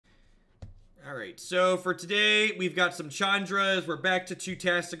Alright, so for today, we've got some Chandras. We're back to 2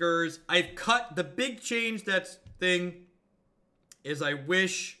 Tasigurs. I've cut the big change is I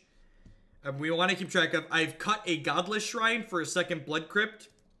wish... we want to keep track of... I've cut a Godless Shrine for a second Blood Crypt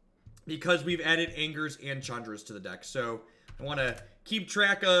because we've added Angers and Chandras to the deck. So I want to keep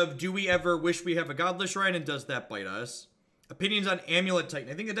track of, do we ever wish we have a Godless Shrine, and does that bite us? Opinions on Amulet Titan.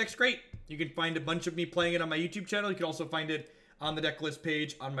 I think the deck's great. You can find a bunch of me playing it on my YouTube channel. You can also find it on the deck list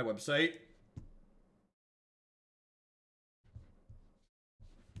page on my website.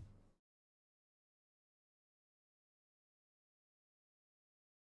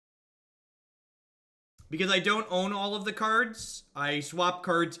 Because I don't own all of the cards, I swap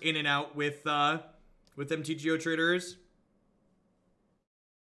cards in and out with MTGO traders.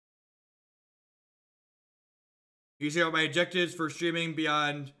 Usually what my objectives for streaming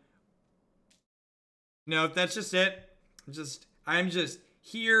beyond... No, that's just it. I'm just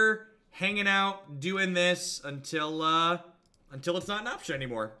here, hanging out, doing this until it's not an option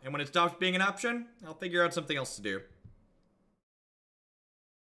anymore. And when it stops being an option, I'll figure out something else to do.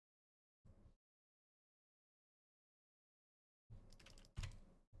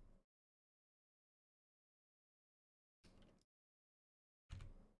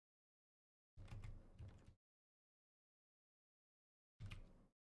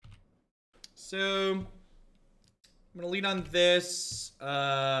 So, I'm going to lead on this.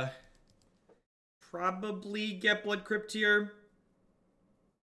 Probably get Blood Crypt here.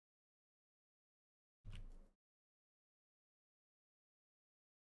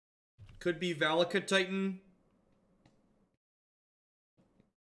 Could be Valakut Titan.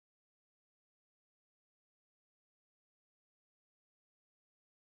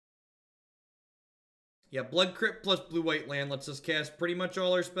 Yeah, Blood Crypt plus blue-white land lets us cast pretty much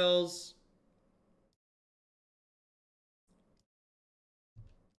all our spells.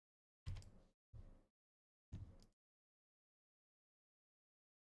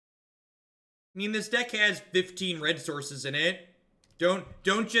 I mean, this deck has 15 red sources in it. Don't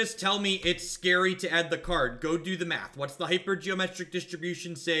just tell me it's scary to add the card. Go do the math. What's the hypergeometric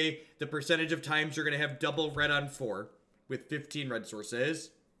distribution say the percentage of times you're going to have double red on 4 with 15 red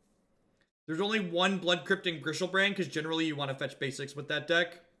sources? There's only one Blood Crypt and Gristlebrand because generally you want to fetch basics with that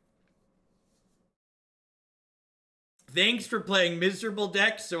deck. Thanks for playing miserable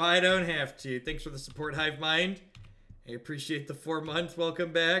decks so I don't have to. Thanks for the support, Hive Mind. I appreciate the 4 months.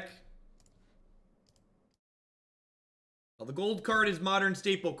 Welcome back. Well, the gold card is modern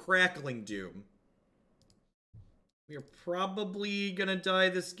staple Crackling Doom. We are probably gonna die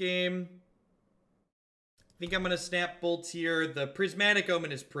this game. I think I'm gonna snap Bolt here. The Prismatic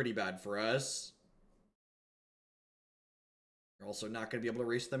Omen is pretty bad for us. We're also not gonna be able to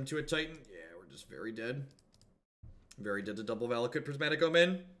race them to a Titan. Yeah, we're just very dead. Very dead to double Valakut Prismatic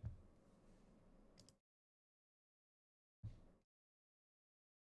Omen.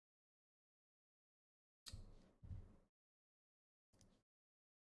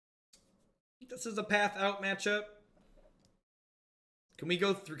 This is a path out matchup. Can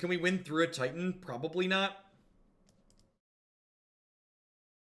we win through a Titan? Probably not.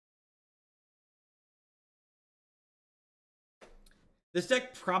 This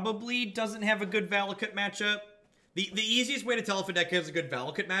deck probably doesn't have a good Valakut matchup. The easiest way to tell if a deck has a good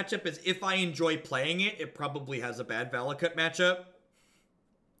Valakut matchup is if I enjoy playing it, it probably has a bad Valakut matchup.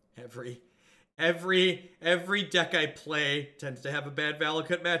 Every deck I play tends to have a bad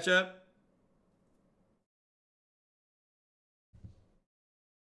Valakut matchup.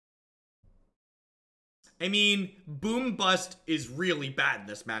 I mean, Boom Bust is really bad in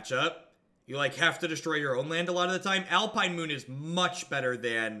this matchup. You, like, have to destroy your own land a lot of the time. Alpine Moon is much better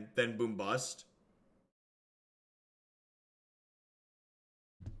than Boom Bust.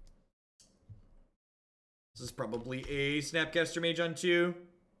 This is probably a Snapcaster Mage on 2.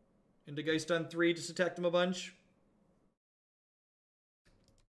 Into Geist on 3, just attack them a bunch.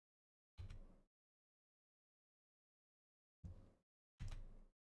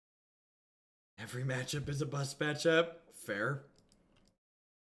 Every matchup is a bust matchup. Fair.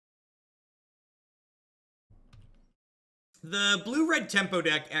 The blue-red tempo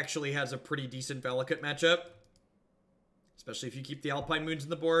deck actually has a pretty decent Valakut matchup. Especially if you keep the Alpine Moons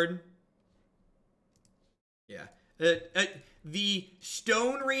on the board. Yeah. The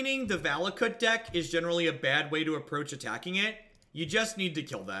Stone Raining the Valakut deck is generally a bad way to approach attacking it. You just need to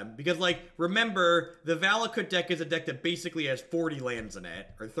kill them. Because, like, remember, the Valakut deck is a deck that basically has 40 lands in it.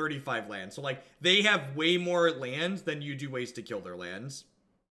 Or 35 lands. So, like, they have way more lands than you do ways to kill their lands.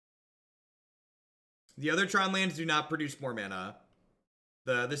 The other Tron lands do not produce more mana.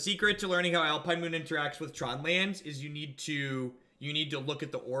 The secret to learning how Alpine Moon interacts with Tron lands is you need to you need to look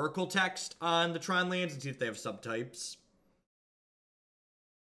at the Oracle text on the Tron lands and see if they have subtypes.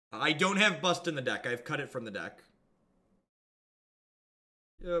 I don't have Bust in the deck. I've cut it from the deck.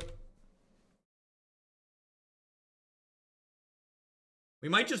 Yep. We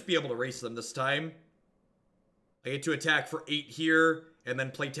might just be able to race them this time. I get to attack for 8 here, and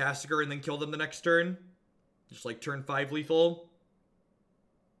then play Tasigur, and then kill them the next turn. Just like turn 5 lethal.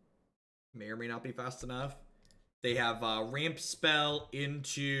 May or may not be fast enough. They have ramp spell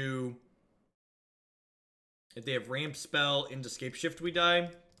into... If they have ramp spell into Scape Shift, we die.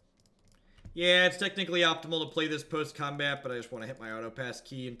 Yeah, it's technically optimal to play this post-combat, but I just want to hit my auto pass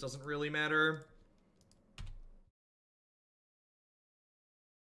key, and it doesn't really matter.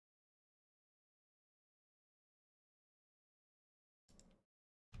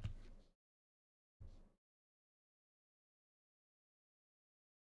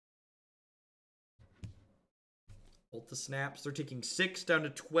 Bolt the snaps. They're taking 6 down to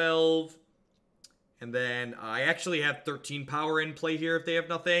 12. And then I actually have 13 power in play here if they have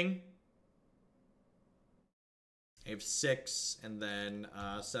nothing. I have 6 and then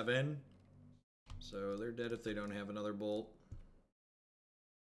 7. So they're dead if they don't have another bolt.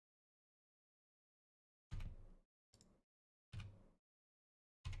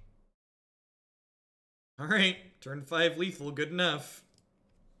 Alright, turn 5 lethal, good enough.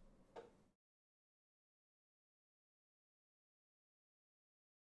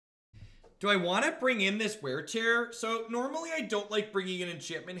 Do I want to bring in this Wear Tear? So normally I don't like bringing in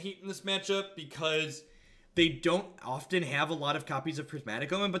Enchantment Hate in this matchup because they don't often have a lot of copies of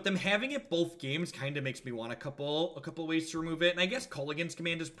Prismatic Omen, but them having it both games kind of makes me want a couple ways to remove it. And I guess Kolaghan's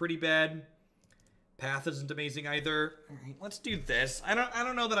command is pretty bad. Path isn't amazing either. All right, let's do this. I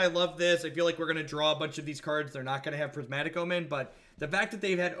don't know that I love this. I feel like we're going to draw a bunch of these cards. They're not going to have Prismatic Omen, but the fact that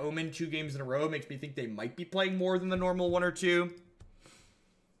they've had Omen 2 games in a row makes me think they might be playing more than the normal 1 or 2.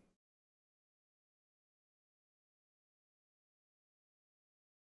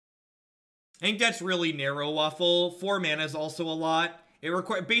 I think that's really narrow waffle. 4 mana is also a lot.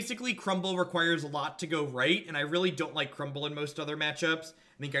 It basically Crumble requires a lot to go right, and I really don't like Crumble in most other matchups.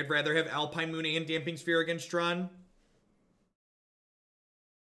 I think I'd rather have Alpine Moon and Damping Sphere against Tron.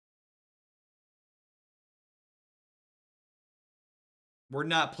 We're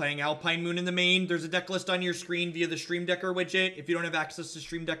not playing Alpine Moon in the main. There's a deck list on your screen via the Stream Decker widget. If you don't have access to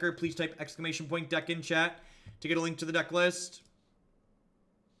Stream Decker, please type !deck in chat to get a link to the deck list.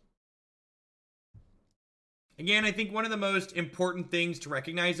 Again, I think one of the most important things to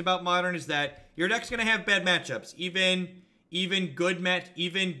recognize about Modern is that your deck's going to have bad matchups. Even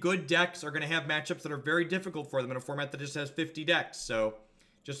good decks are going to have matchups that are very difficult for them in a format that just has 50 decks. So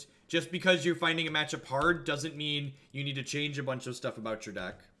just because you're finding a matchup hard doesn't mean you need to change a bunch of stuff about your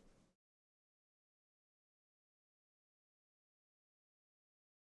deck.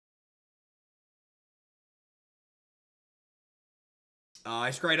 I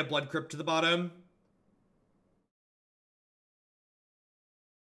scryed a Blood Crypt to the bottom.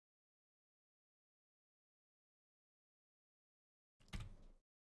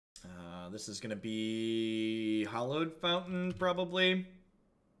 This is going to be Hallowed Fountain, probably.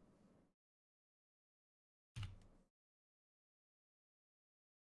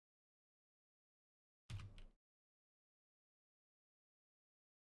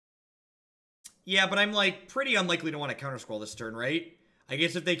 Yeah, but I'm, like, pretty unlikely to want to Countersquall this turn, right? I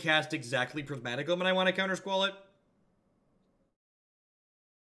guess if they cast exactly Prismatic Omen, I want to Countersquall it.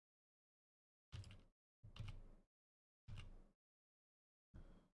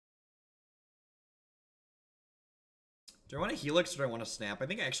 Do I want a Helix or do I want to Snap? I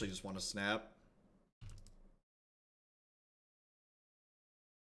think I actually just want to Snap.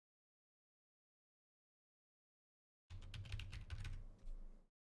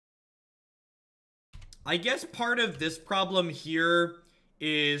 I guess part of this problem here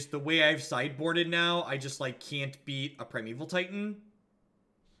is the way I've sideboarded now. I just, like, can't beat a Primeval Titan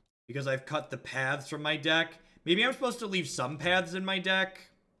because I've cut the paths from my deck. Maybe I'm supposed to leave some paths in my deck.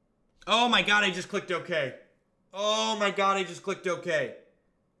 Oh my god, I just clicked OK. Oh my god, I just clicked OK.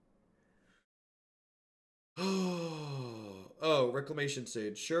 Oh, Reclamation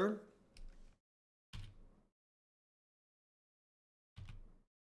Sage, sure.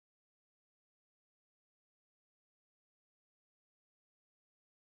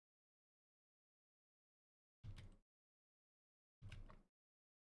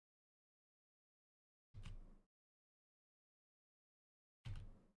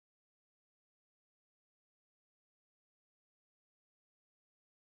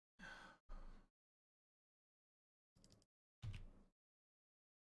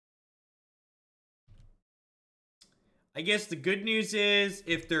 I guess the good news is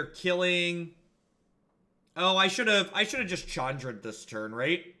if they're killing... Oh, I should have just Chandra'd this turn,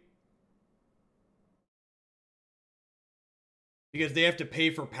 right? Because they have to pay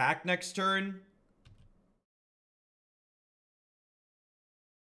for pack next turn.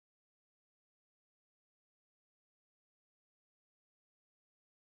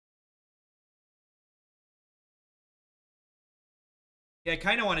 Yeah, I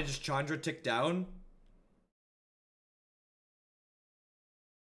kind of want to just Chandra tick down.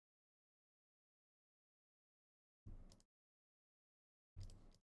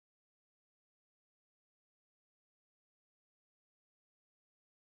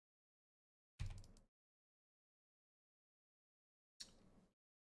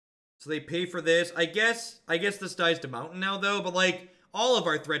 So they pay for this. I guess this dies to Mountain now though, but like all of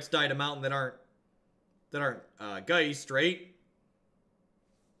our threats die to Mountain that aren't Geist, right?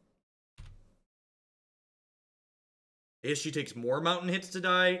 I guess she takes more Mountain hits to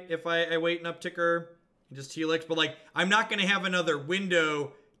die if I wait an upticker and just Helix, but like I'm not gonna have another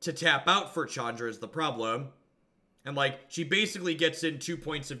window to tap out for Chandra is the problem. And like she basically gets in 2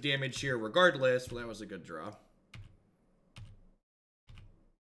 points of damage here regardless. Well, that was a good draw.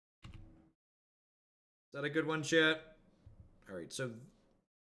 Is that a good one, chat? Alright, so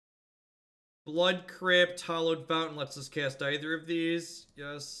Blood Crypt, Hallowed Fountain lets us cast either of these.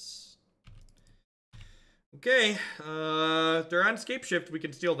 Yes. Okay, they're on Scape Shift. We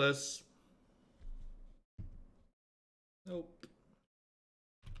can steal this. Nope.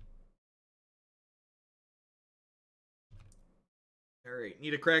 Alright,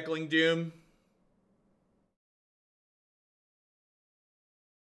 need a Crackling Doom.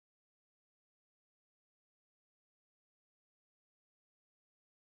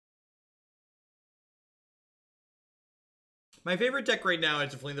 My favorite deck right now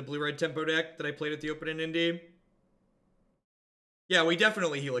is definitely the blue-red tempo deck that I played at the Open in Indy. Yeah, we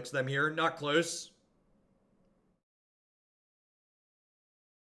definitely Helix them here. Not close.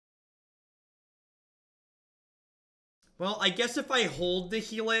 Well, I guess if I hold the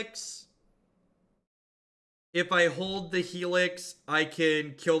Helix... I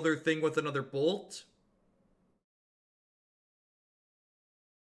can kill their thing with another bolt.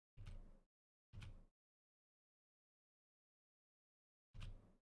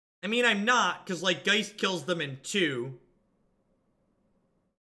 I mean, I'm not, because, like, Geist kills them in 2.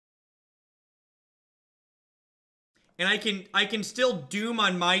 And I can still Doom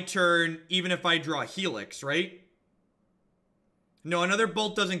on my turn, even if I draw Helix, right? No, another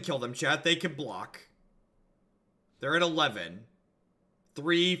bolt doesn't kill them, chat. They can block. They're at 11.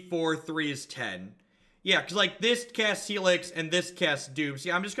 3, 4, 3 is 10. Yeah, because, like, this casts Helix and this casts Doom.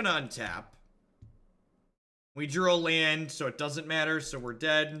 See, I'm just going to untap. We drew a land, so it doesn't matter, so we're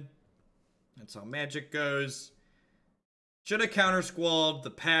dead. That's how Magic goes. Should have Countersqualled the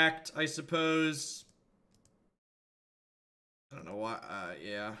Pact, I suppose. I don't know why.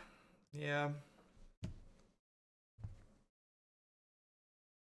 Yeah. Yeah.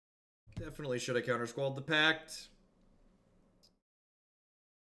 Definitely should have Countersqualled the Pact.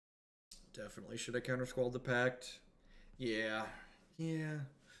 Definitely should have Countersqualled the Pact. Yeah. Yeah.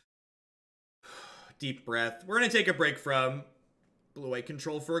 Deep breath. We're going to take a break from blue-white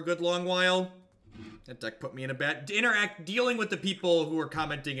control for a good long while. That deck put me in a bad... Dealing with the people who were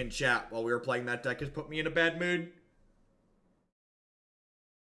commenting in chat while we were playing that deck has put me in a bad mood.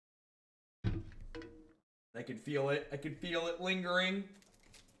 I can feel it. I can feel it lingering.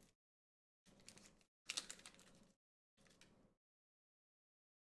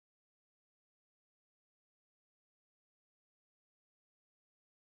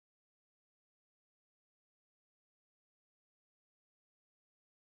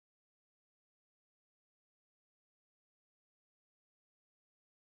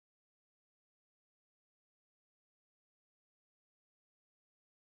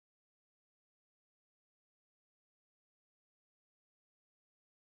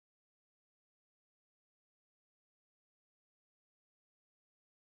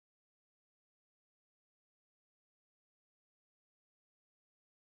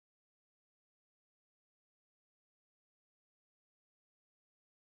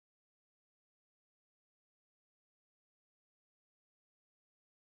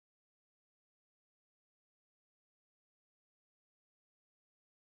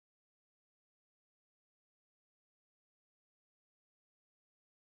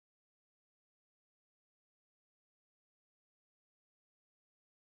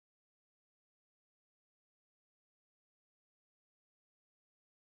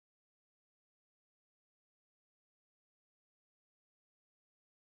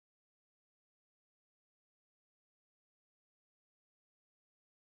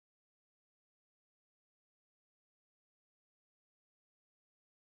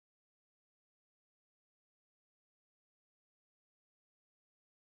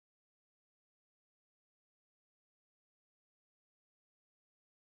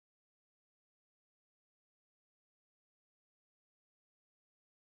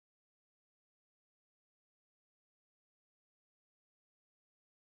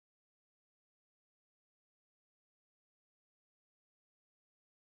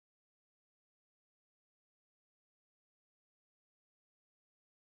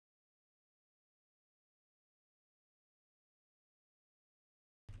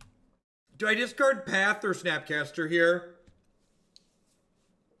 Do I discard Path or Snapcaster here?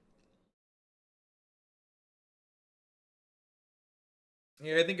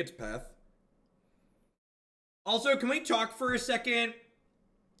 Yeah, I think it's Path. Also, can we talk for a second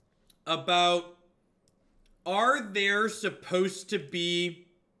about, are there supposed to be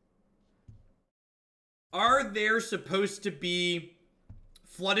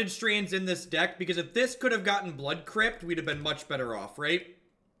Flooded Strands in this deck? Because if this could have gotten Blood Crypt, we'd have been much better off, right?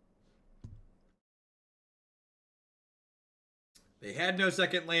 They had no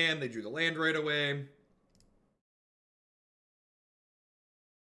second land. They drew the land right away.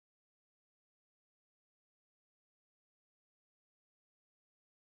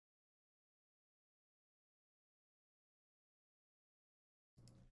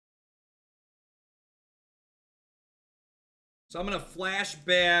 So I'm going to flash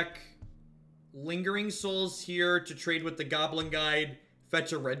back Lingering Souls here to trade with the Goblin Guide,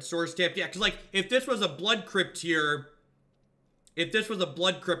 fetch a red source tap. Yeah, because, like, if this was a Blood Crypt here, I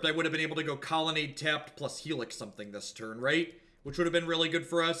would have been able to go Colonnade tapped plus Helix something this turn, right? Which would have been really good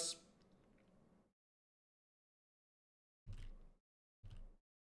for us.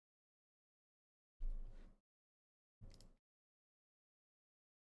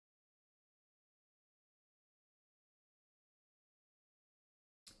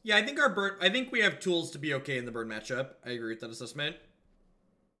 Yeah, I think we have tools to be okay in the burn matchup. I agree with that assessment.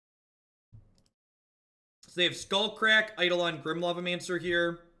 So they have Skullcrack, Eidolon, Grim Lavamancer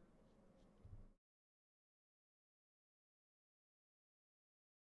here.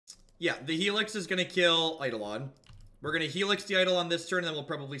 Yeah, the Helix is going to kill Eidolon. We're going to Helix the Eidolon this turn, and then we'll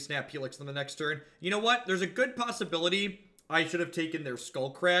probably snap Helix on the next turn. You know what? There's a good possibility I should have taken their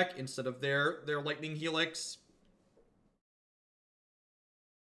Skullcrack instead of their Lightning Helix.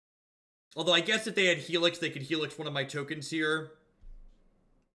 Although I guess if they had Helix, they could Helix one of my tokens here.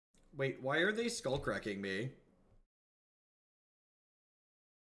 Wait, why are they Skullcracking me?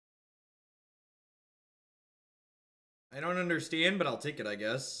 I don't understand, but I'll take it, I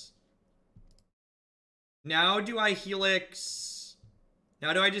guess. Now do I Helix...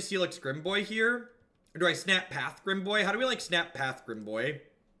 Now do I just Helix Grimboy here? Or do I Snap Path Grimboy? How do we like Snap Path Grimboy? I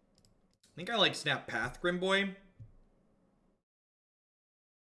think I like Snap Path Grimboy.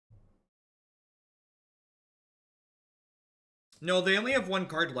 No, they only have one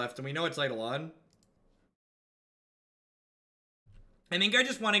card left, and we know it's Eidolon. I think I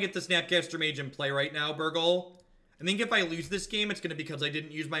just want to get the Snapcaster Mage in play right now, Burgle. I think if I lose this game, it's going to be because I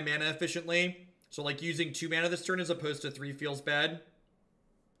didn't use my mana efficiently. So, like, using 2 mana this turn as opposed to 3 feels bad.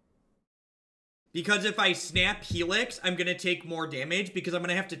 Because if I Snap Helix, I'm going to take more damage, because I'm going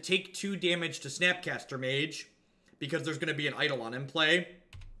to have to take 2 damage to Snapcaster Mage, because there's going to be an Eidolon in play.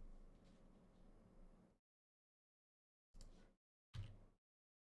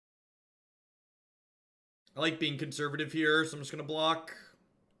 I like being conservative here, so I'm just going to block.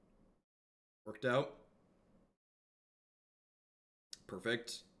 Worked out.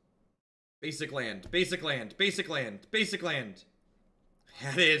 Perfect. Basic land, basic land, basic land, basic land.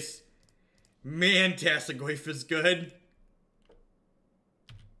 That is... Man, Tasigur is good.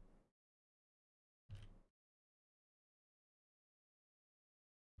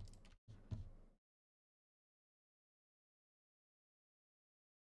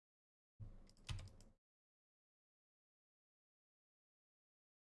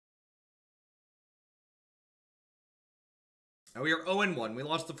 Now we are 0-1. We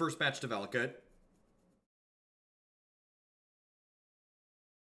lost the first match to Valakut.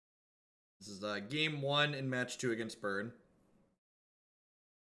 This is game 1 in match 2 against Burn.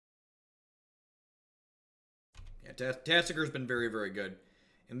 Yeah, Tasigur's been very, very good.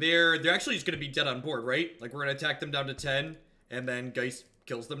 And they're actually just going to be dead on board, right? Like, we're going to attack them down to 10, and then Geist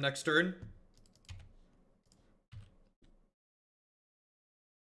kills them next turn.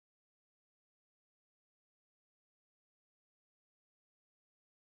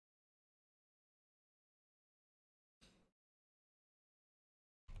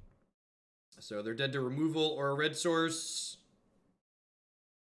 So they're dead to removal or a red source.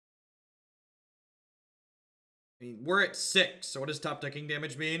 I mean, we're at 6, so what does top decking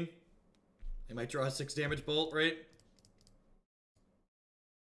damage mean? They might draw a 6 damage bolt, right?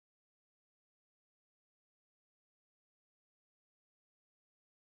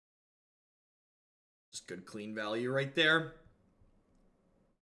 Just good clean value right there.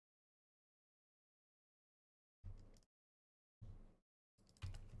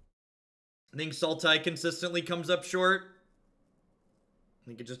 I think Sultai consistently comes up short. I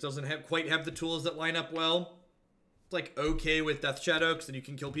think it just doesn't quite have the tools that line up well. It's like okay with Death Shadow, because then you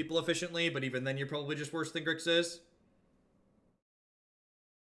can kill people efficiently, but even then you're probably just worse than Grix is.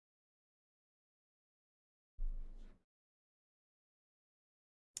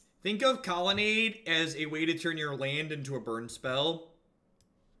 Think of Colonnade as a way to turn your land into a burn spell.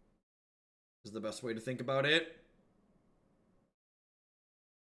 Is the best way to think about it.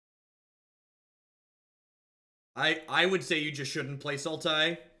 I would say you just shouldn't play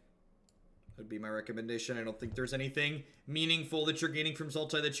Sultai. Would be my recommendation. I don't think there's anything meaningful that you're gaining from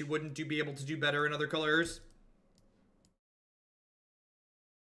Sultai that you wouldn't be able to do better in other colors.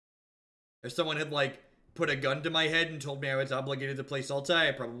 If someone had, like, put a gun to my head and told me I was obligated to play Sultai,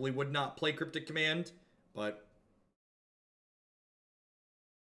 I probably would not play Cryptic Command, but...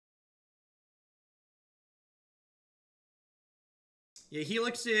 yeah,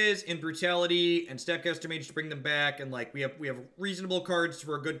 Helixes and Brutality and Snapcaster Mage to bring them back, and, like, we have reasonable cards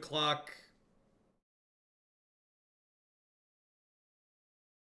for a good clock.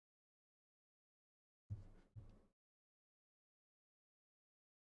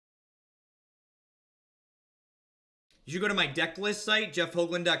 You should go to my decklist site,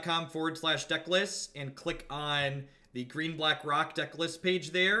 jeffhoagland.com/decklist, and click on the green-black rock decklist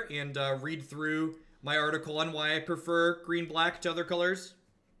page there and read through my article on why I prefer green-black to other colors.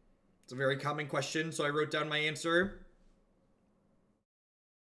 It's a very common question, so I wrote down my answer.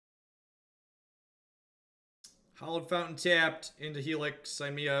 Hallowed Fountain tapped into Helix.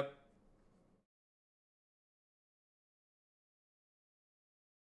 Sign me up.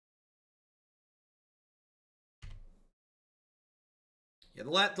 Yeah,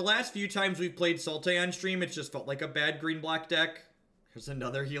 the last few times we've played Sultai on stream, it's just felt like a bad green-black deck. There's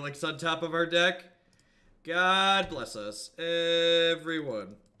another Helix on top of our deck. God bless us,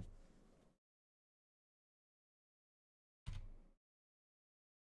 everyone.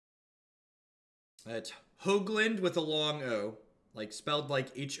 It's Hoagland with a long O. Like, spelled like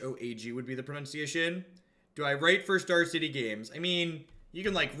H-O-A-G would be the pronunciation. Do I write for Star City Games? I mean, you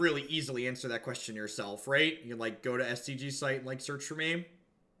can, like, really easily answer that question yourself, right? You can, like, go to SCG's site and, like, search for me.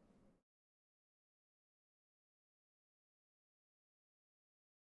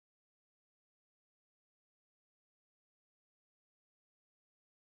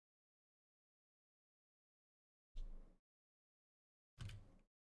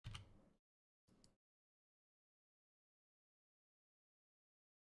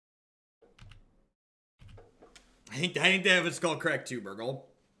 I think they have a skull crack too, Burgle.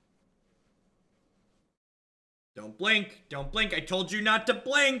 Don't blink. Don't blink. I told you not to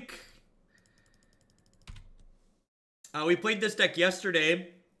blink. We played this deck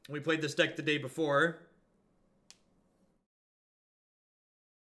yesterday. We played this deck the day before.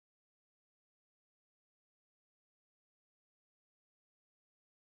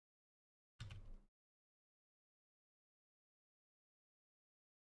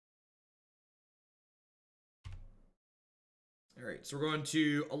 All right, so we're going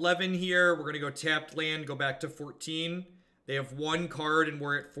to 11 here. We're going to go tapped land, go back to 14. They have one card, and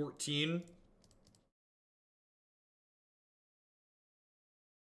we're at 14.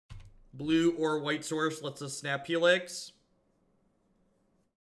 Blue or white source lets us snap Helix.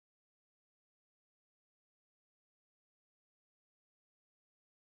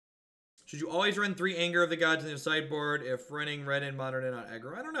 Should you always run 3 Anger of the Gods in the sideboard if running red and modern and not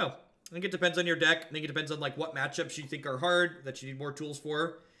aggro? I don't know. I think it depends on your deck. I think it depends on, like, what matchups you think are hard that you need more tools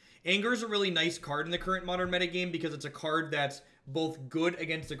for. Anger is a really nice card in the current modern metagame because it's a card that's both good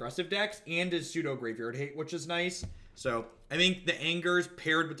against aggressive decks and is pseudo graveyard hate, which is nice. So I think the Angers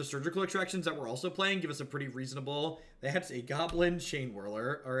paired with the surgical extractions that we're also playing give us a pretty reasonable. That's a Goblin Chain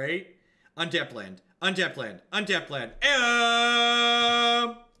Whirler. All right, untapped land, untapped land, untapped land.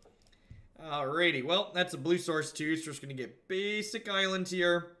 Alrighty, well, that's a blue source too, so we're just gonna get basic island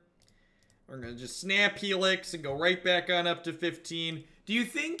here. We're gonna just snap Helix and go right back on up to 15. Do you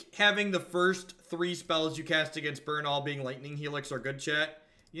think having the first 3 spells you cast against burn all being Lightning Helix are good, chat?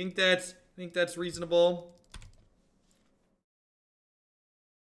 You think that's reasonable?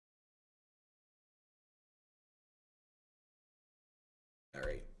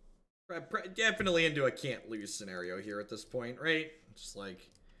 Alright. Definitely into a can't lose scenario here at this point, right? Just like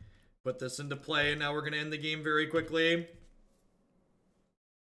put this into play and now we're gonna end the game very quickly.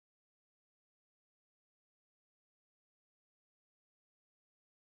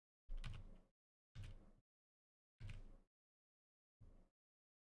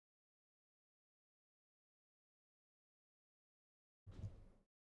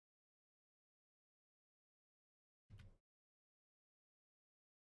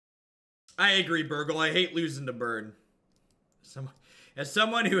 I agree, Burgle. I hate losing to burn. As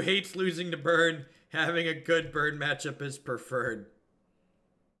someone who hates losing to burn, having a good burn matchup is preferred.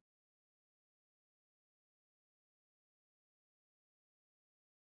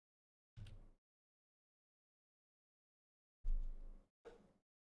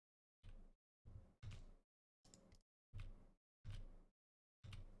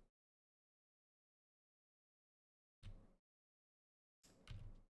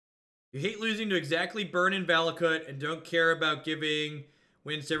 You hate losing to exactly Burn and Valakut and don't care about giving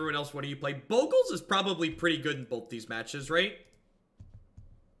wins to everyone else. What do you play? Bogles is probably pretty good in both these matches, right?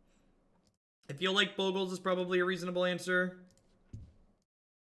 I feel like Bogles is probably a reasonable answer.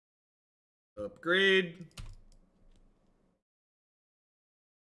 Upgrade.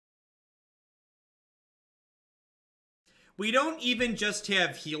 We don't even just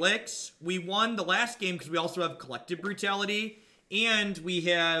have Helix. We won the last game because we also have Collective Brutality. And we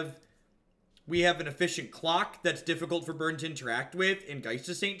have an efficient clock that's difficult for Burn to interact with. And Geist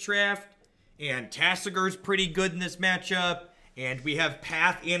of St. Traft. And Tasigur's pretty good in this matchup. And we have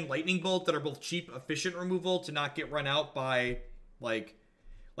Path and Lightning Bolt that are both cheap, efficient removal to not get run out by, like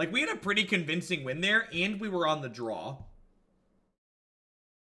we had a pretty convincing win there, and we were on the draw.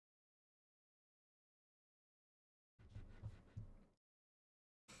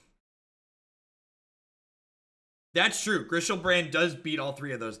 That's true. Grishelbrand does beat all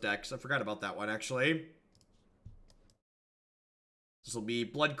three of those decks. I forgot about that one, actually. This will be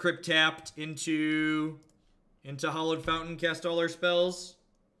Blood Crypt tapped into Hallowed Fountain, cast all our spells.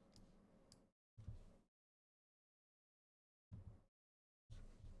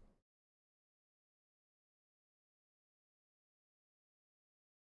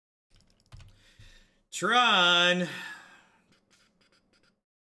 Tron.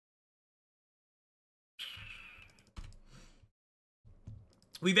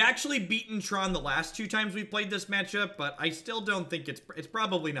 We've actually beaten Tron the last 2 times we've played this matchup, but I still don't think it's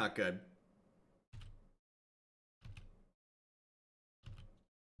probably not good.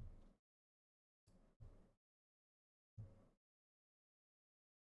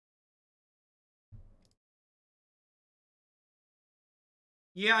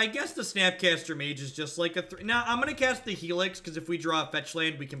 Yeah, I guess the Snapcaster Mage is just like a 3. Now, I'm going to cast the Helix, because if we draw a fetch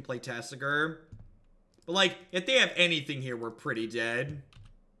land, we can play Tasigur. But, like, if they have anything here, we're pretty dead.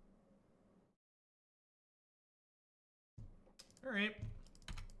 Alright.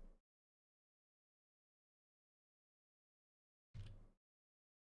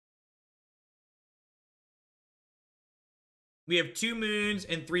 We have 2 moons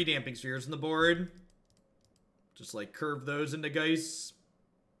and 3 damping spheres on the board. Just, like, curve those into Geist.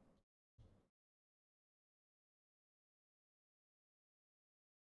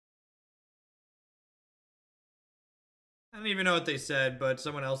 I don't even know what they said, but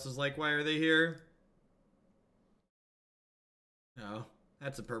someone else is like, why are they here? Oh,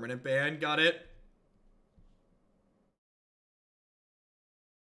 that's a permanent ban. Got it.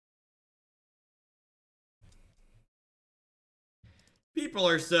 People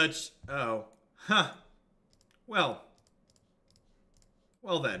are such... Oh. Huh. Well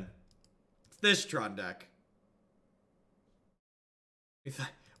then. It's this Tron deck.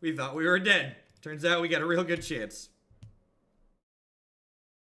 We thought we were dead. Turns out we got a real good chance.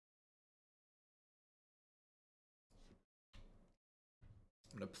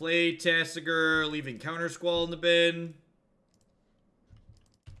 I'm gonna play Tasigur, leaving Countersquall in the bin.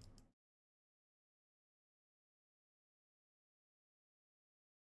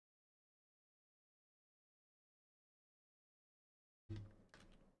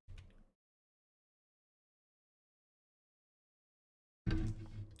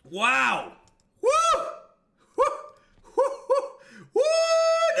 Wow! Woo! Woo! Woo! Woo!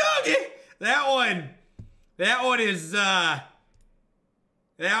 Doggy! That one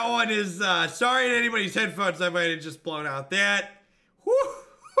is, sorry to anybody's headphones I might have just blown out. That, woo!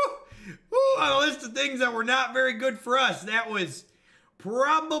 Woo! On a list of things that were not very good for us, that was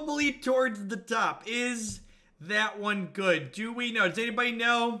probably towards the top. Is that one good? Do we know? Does anybody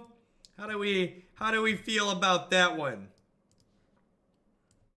know? How do we feel about that one?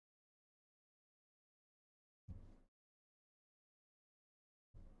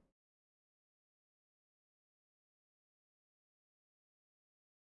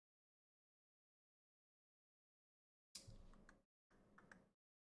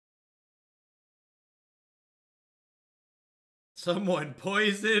 Someone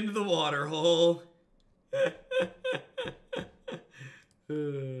poisoned the water hole.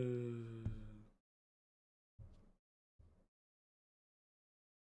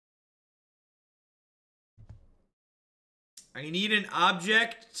 I need an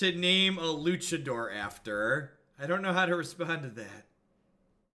object to name a luchador after. I don't know how to respond to that.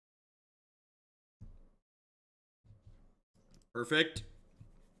 Perfect.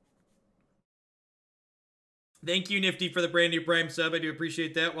 Thank you, Nifty, for the brand new Prime sub. I do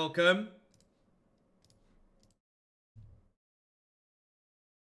appreciate that. Welcome.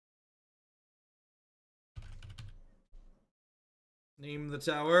 Name the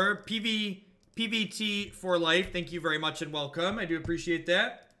tower. PVT for life. Thank you very much and welcome. I do appreciate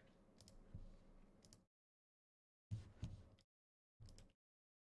that.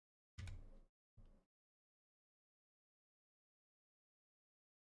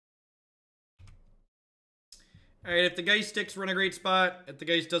 Alright, if the Geist sticks, we're in a great spot. If the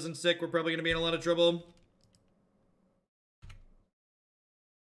Geist doesn't stick, we're probably going to be in a lot of trouble.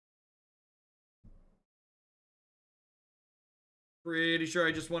 Pretty sure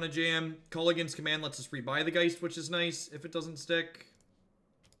I just want to jam. Kolaghan's command lets us rebuy the Geist, which is nice if it doesn't stick.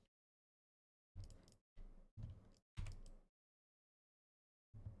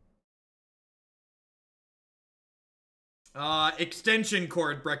 Extension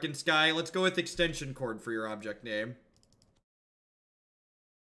cord, Brecken Sky. Let's go with extension cord for your object name.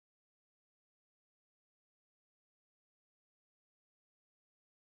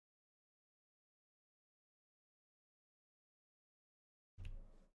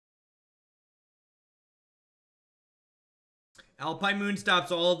 Alpine Moon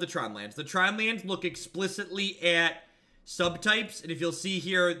stops all of the Tron lands. The Tron lands look explicitly at subtypes, and if you'll see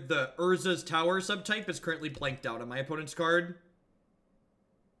here, the Urza's Tower subtype is currently blanked out on my opponent's card.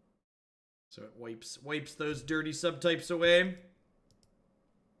 So it wipes those dirty subtypes away.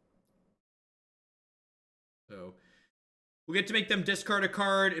 So we'll get to make them discard a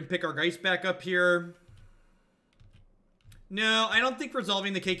card and pick our Geist back up here. No, I don't think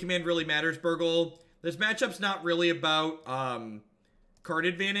resolving the K command really matters, Burgle. This matchup's not really about card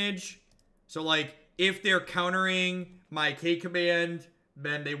advantage. So, like, if they're countering my K command,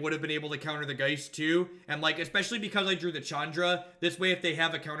 then they would have been able to counter the Geist too. And, like, especially because I drew the Chandra, this way if they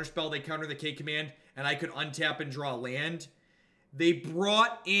have a counterspell, they counter the K command, and I could untap and draw a land. They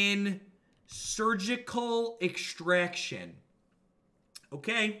brought in Surgical Extraction.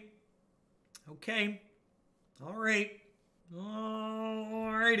 Okay. Okay. Alright.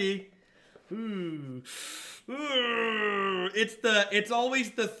 Alrighty. Ooh. Ooh. It's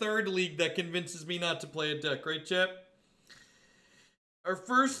always the third league that convinces me not to play a deck, right, chat? Our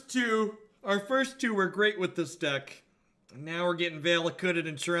first two were great with this deck. And now we're getting Valakut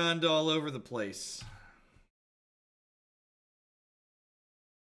and Tron all over the place.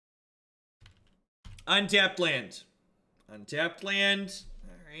 Untapped land. Untapped land.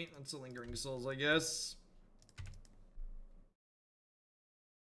 Alright, that's a Lingering Souls, I guess.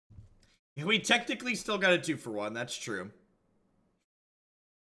 We technically still got a 2-for-1, that's true.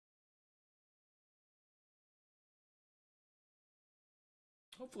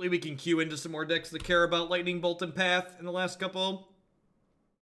 Hopefully we can queue into some more decks that care about Lightning Bolt and Path in the last couple.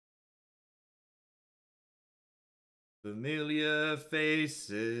 Familiar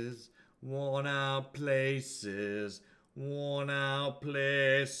faces, worn out places, worn out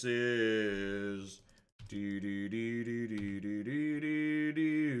places. Do do do do do do do do do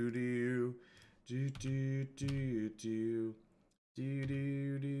do do do do do do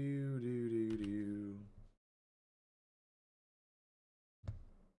do do do.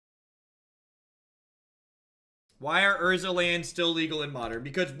 Why are Urza lands still legal in Modern?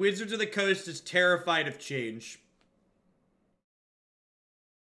 Because Wizards of the Coast is terrified of change.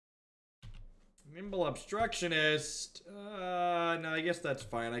 Nimble Obstructionist. No, I guess that's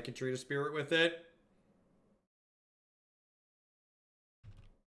fine. I can treat a spirit with it.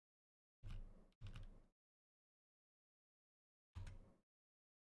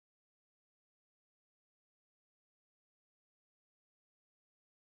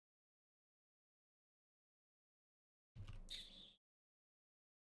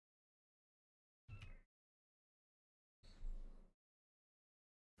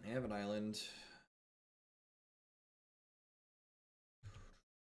 I have an island.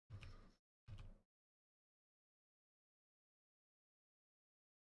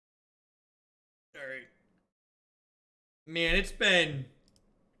 Alright. Man, it's been...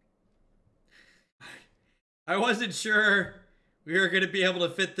 I wasn't sure we were going to be able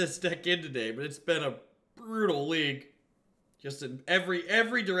to fit this deck in today, but it's been a brutal league. Just in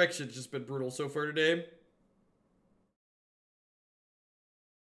every direction, it's just been brutal so far today.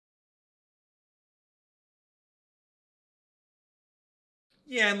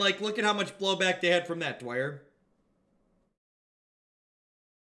 Yeah, and like, look at how much blowback they had from that, Dwyer.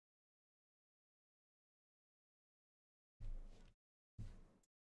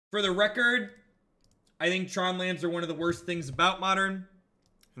 For the record, I think Tron lands are one of the worst things about Modern.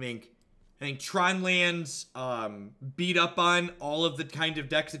 I think Tron lands beat up on all of the kind of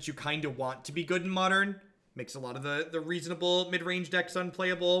decks that you kind of want to be good in Modern. Makes a lot of the reasonable mid-range decks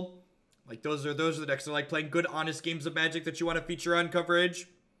unplayable. Like, those are the decks that are like playing good, honest games of Magic that you want to feature on coverage.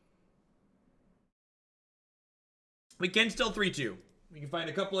 We can still 3-2. We can find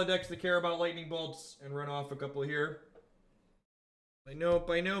a couple of decks that care about Lightning Bolts and run off a couple here. By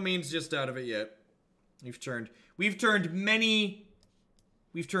no means just out of it yet. We've turned many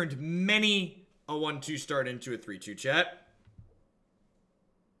a 1-2 start into a 3-2, chat.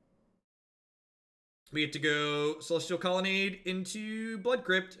 We get to go Celestial Colonnade into Blood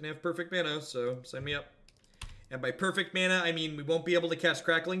Crypt and have perfect mana, so sign me up. And by perfect mana, I mean we won't be able to cast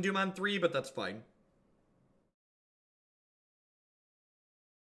Crackling Doom on 3, but that's fine.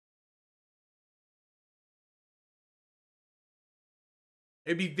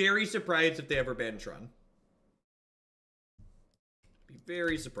 I'd be very surprised if they ever ban Tron. Be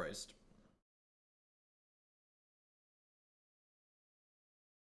very surprised.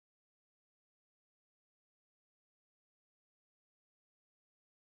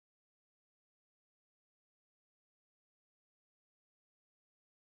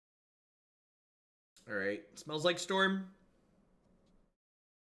 All right, smells like storm.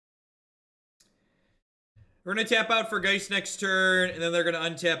 We're going to tap out for Geist next turn, and then they're going to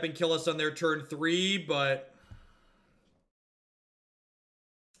untap and kill us on their turn 3, but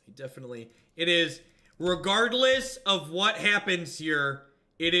definitely, it is, regardless of what happens here,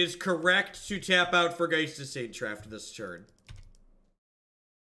 it is correct to tap out for Geist to Saint Traft this turn.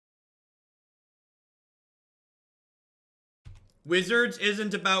 Wizards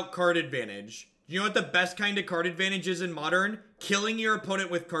isn't about card advantage. You know what the best kind of card advantage is in Modern? Killing your opponent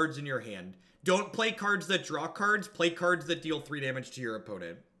with cards in your hand. Don't play cards that draw cards, play cards that deal 3 damage to your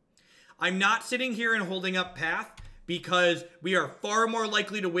opponent. I'm not sitting here and holding up Path because we are far more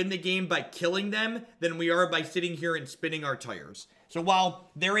likely to win the game by killing them than we are by sitting here and spinning our tires. So while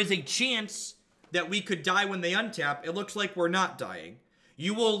there is a chance that we could die when they untap, it looks like we're not dying.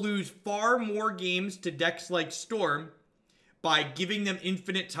 You will lose far more games to decks like Storm by giving them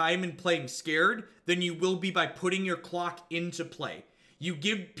infinite time and playing scared than you will be by putting your clock into play.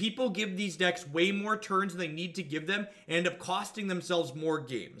 People give these decks way more turns than they need to give them and end up costing themselves more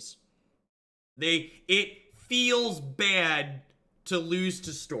games. It feels bad to lose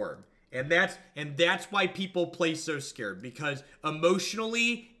to Storm. And that's why people play so scared, because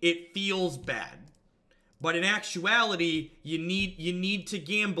emotionally it feels bad. But in actuality, you need to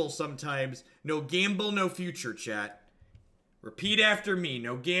gamble sometimes. No gamble, no future, chat. Repeat after me.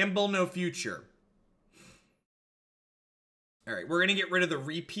 No gamble, no future. All right, we're going to get rid of the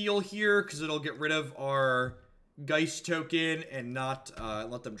repeal here because it'll get rid of our Geist token and not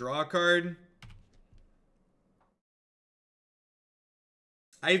let them draw a card.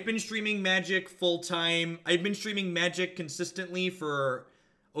 I've been streaming Magic full-time. I've been streaming Magic consistently for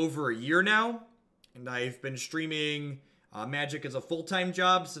over a year now. And I've been streaming Magic as a full-time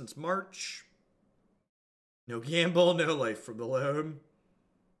job since March. No gamble, no life from the loan.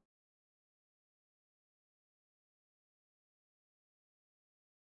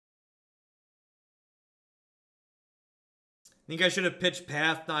 Think I should have pitched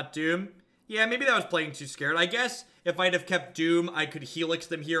Path, not Doom? Yeah, maybe that was playing too scared. I guess if I'd have kept Doom, I could Helix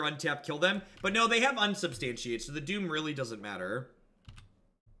them here, untap, kill them. But no, they have Unsubstantiate, so the Doom really doesn't matter.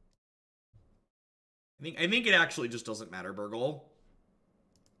 I think it actually just doesn't matter, Burgle.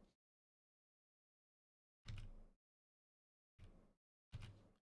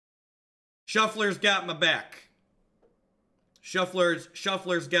 Shuffler's got my back.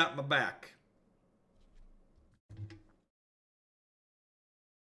 Shuffler's got my back.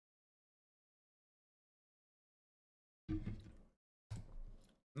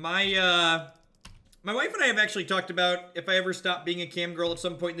 My wife and I have actually talked about if I ever stop being a cam girl at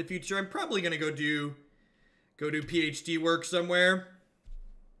some point in the future, I'm probably gonna go do PhD work somewhere.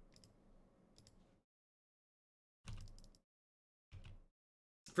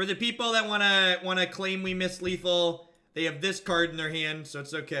 For the people that wanna claim we miss lethal, they have this card in their hand, so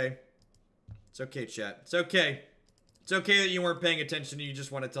it's okay. It's okay, chat. It's okay. It's okay that you weren't paying attention and you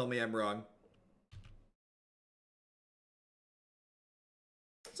just want to tell me I'm wrong.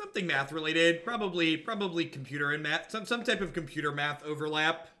 Something math related, probably computer and math, some type of computer math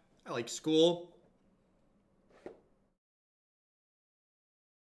overlap. I like school.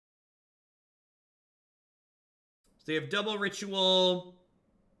 So they have double ritual,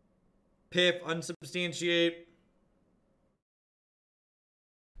 Pip, unsubstantiate.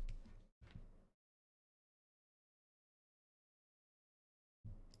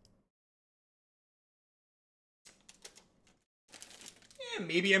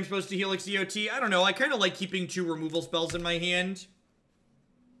 Maybe I'm supposed to Helix EOT. I don't know. I kind of like keeping 2 removal spells in my hand.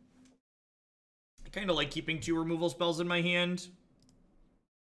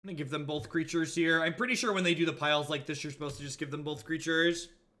 I'm going to give them both creatures here. I'm pretty sure when they do the piles like this, you're supposed to just give them both creatures.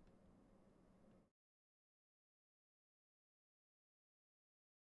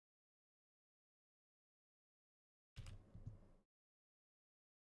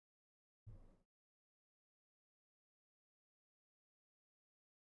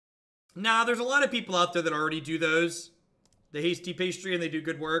 Nah, there's a lot of people out there that already do those. The hasty pastry, and they do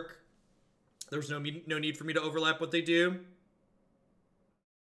good work. There's no need for me to overlap what they do.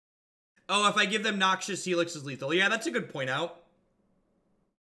 Oh, if I give them Noxious, Helix is lethal. Yeah, that's a good point out.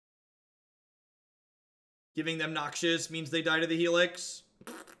 Giving them Noxious means they die to the Helix.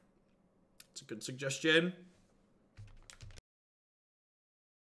 It's a good suggestion.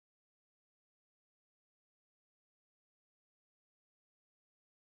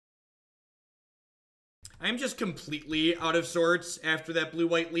 I'm just completely out of sorts after that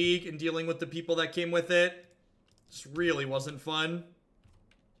Blue-White League and dealing with the people that came with it. This really wasn't fun.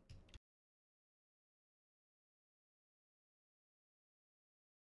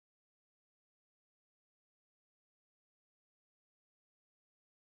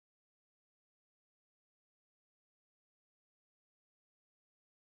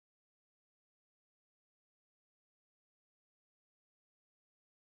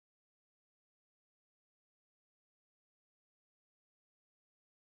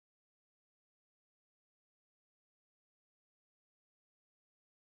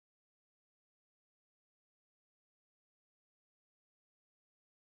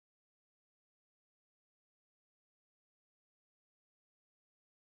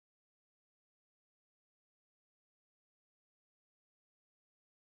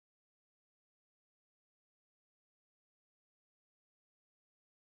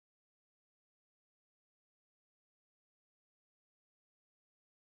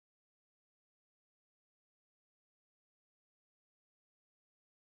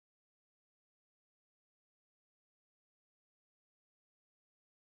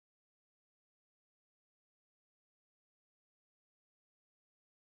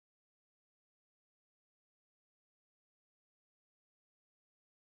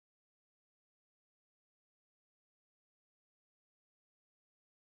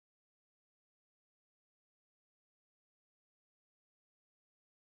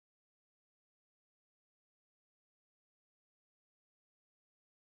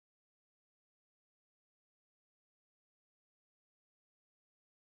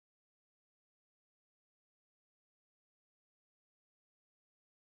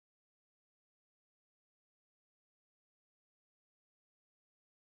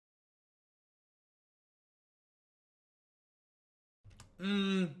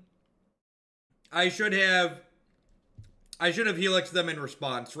 I should have helixed them in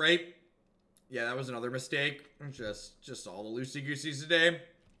response, right? Yeah, that was another mistake. Just all the loosey-gooseys today.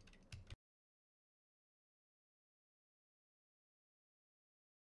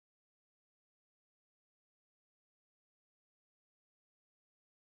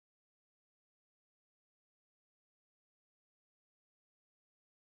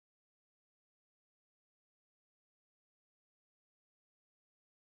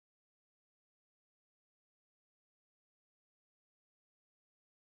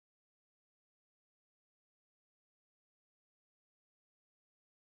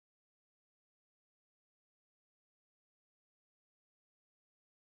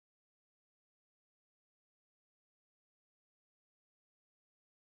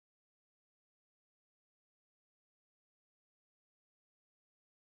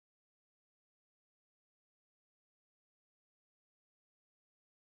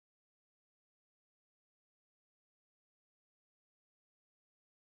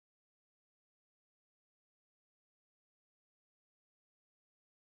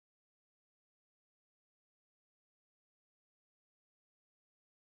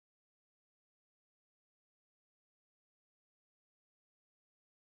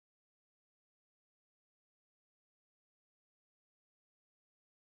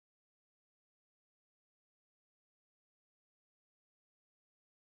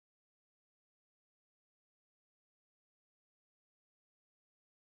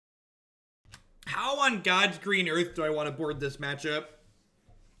 How on God's green earth do I want to board this matchup?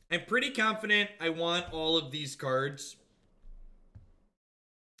 I'm pretty confident I want all of these cards.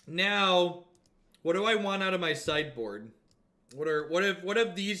 Now, what do I want out of my sideboard? What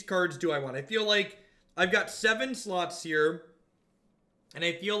of these cards do I want? I feel like I've got 7 slots here, and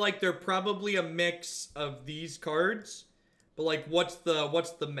I feel like they're probably a mix of these cards. But like, what's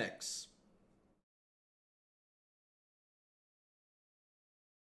the mix?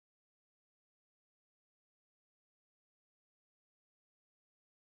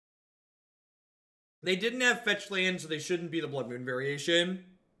 They didn't have fetch land, so they shouldn't be the Blood Moon variation.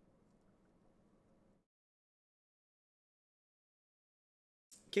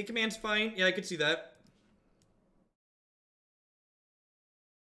 K command's fine. Yeah, I could see that.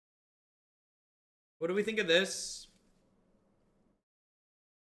 What do we think of this?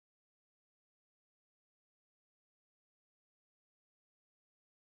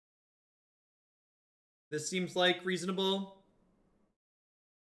 This seems like reasonable.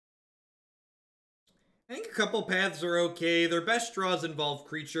 I think a couple paths are okay. Their best draws involve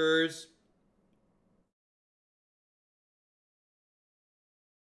creatures.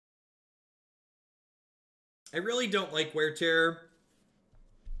 I really don't like Wear Terror.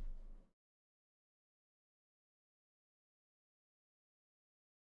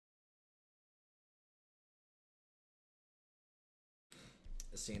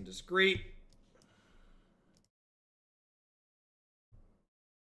 The sand is great.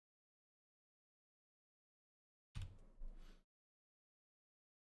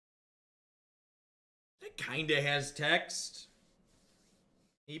 It kind of has text.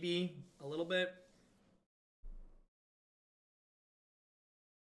 Maybe a little bit.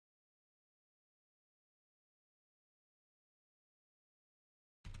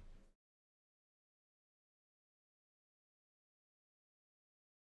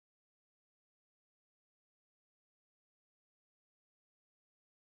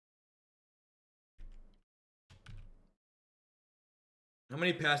 How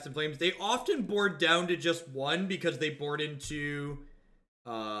many Past in Flames? They often board down to just one because they board into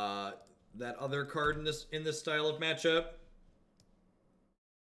that other card in this style of matchup.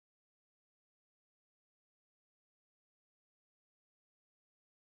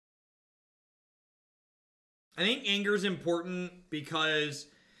 I think Anger is important because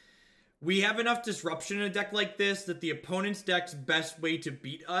we have enough disruption in a deck like this that the opponent's deck's best way to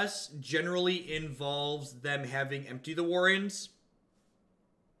beat us generally involves them having Empty the Warrens.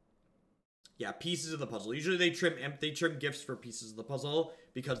 Yeah, pieces of the puzzle. Usually they trim gifts for pieces of the puzzle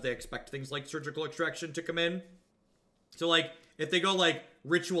because they expect things like Surgical Extraction to come in. So, like, if they go, like,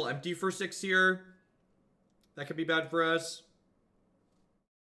 Ritual Empty for 6 here, that could be bad for us.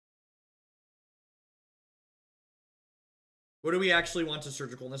 What do we actually want to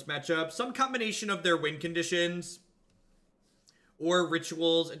Surgical in this matchup? Some combination of their win conditions or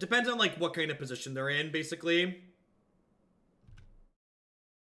rituals. It depends on, like, what kind of position they're in, basically.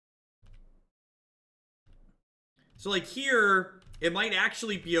 So, like, here, it might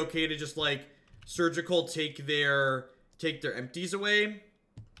actually be okay to just, like, Surgical take their empties away.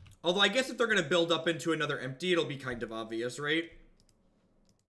 Although, I guess if they're going to build up into another empty, it'll be kind of obvious, right?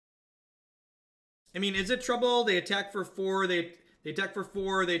 I mean, is it trouble? They attack for 4, they attack for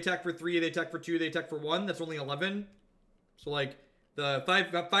 4, they attack for 3, they attack for 2, they attack for 1. That's only 11. So, like, the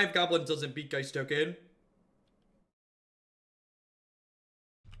 5 goblins doesn't beat Geist token.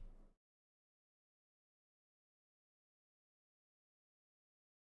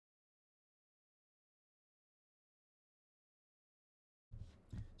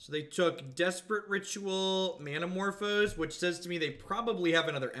 So they took Desperate Ritual, Manamorphose, which says to me they probably have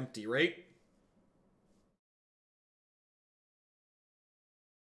another empty, right?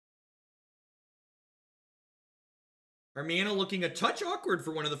 Our mana looking a touch awkward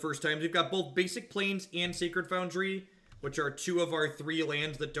for one of the first times. We've got both Basic Plains and Sacred Foundry, which are 2 of our 3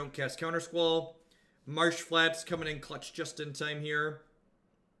 lands that don't cast Countersquall. Marsh Flats coming in clutch just in time here.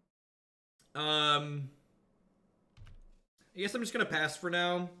 I guess I'm just going to pass for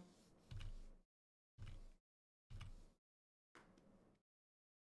now.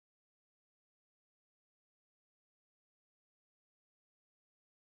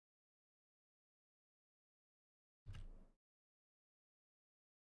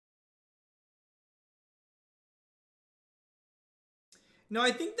 No,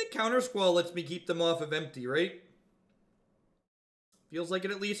 I think the Countersquall lets me keep them off of empty, right? Feels like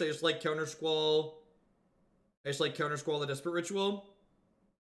it at least. I just like Countersquall. I just like Countersquall the Desperate Ritual.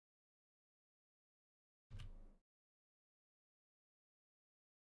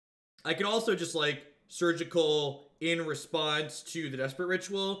 I could also just like Surgical in response to the Desperate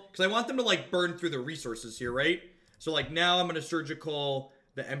Ritual. Because I want them to like burn through the resources here, right? So like now I'm going to Surgical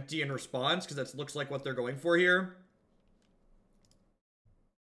the empty in response. Because that looks like what they're going for here.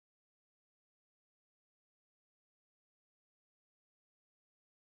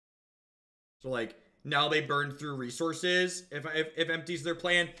 So like now they burn through resources if empty's their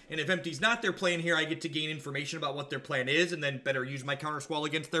plan. And if empty's not their plan here, I get to gain information about what their plan is and then better use my Countersquall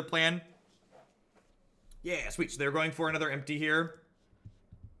against their plan. Yeah, sweet. So they're going for another empty here.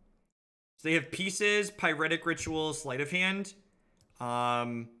 So they have pieces, Pyretic Ritual, Sleight of Hand. How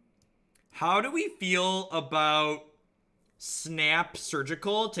do we feel about Snap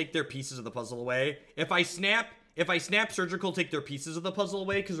Surgical, take their pieces of the puzzle away? If I snap Surgical, take their pieces of the puzzle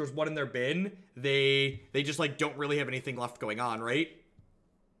away because there's one in their bin, they just like don't really have anything left going on, right?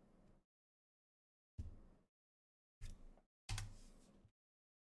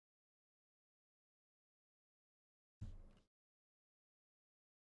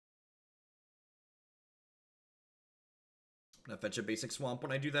 I'm gonna fetch a basic swamp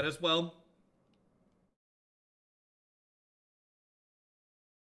when I do that as well.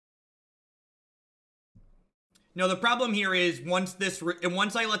 No, the problem here is once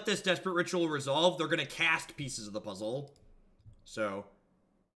I let this Desperate Ritual resolve, they're gonna cast pieces of the puzzle. So,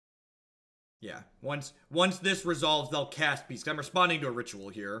 yeah, once this resolves, they'll cast pieces. I'm responding to a ritual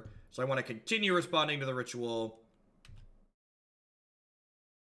here, so I want to continue responding to the ritual.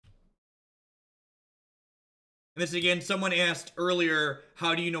 And this again, someone asked earlier,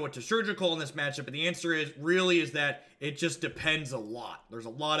 how do you know what to surgical in this matchup? And the answer is that it just depends a lot. There's a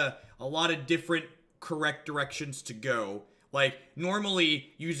lot of different correct directions to go. Like,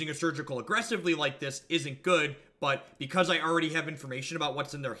 normally using a surgical aggressively like this isn't good, but because I already have information about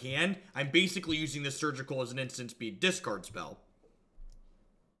what's in their hand, I'm basically using this surgical as an instant speed discard spell.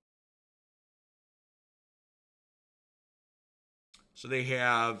 So they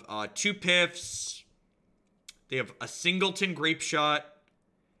have 2 Piffs, they have a Singleton Grape Shot,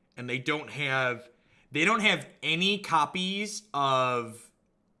 and they don't have any copies of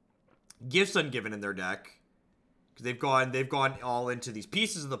Gifts Ungiven in their deck. Because they've gone all into these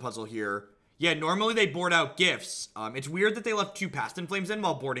pieces of the puzzle here. Yeah, normally they board out Gifts. It's weird that they left 2 Past in Flames in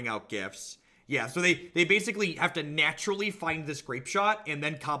while boarding out Gifts. Yeah, so they basically have to naturally find this Grape Shot and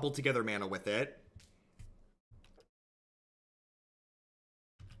then cobble together mana with it.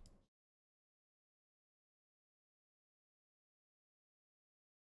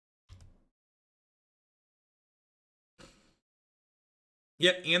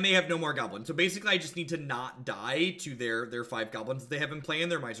 Yep, and they have no more goblins. So basically, I just need to not die to their 5 goblins that they have in play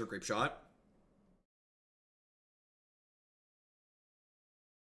and their Miser Grape Shot.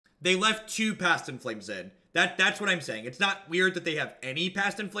 They left 2 Past in Flames in. That's what I'm saying. It's not weird that they have any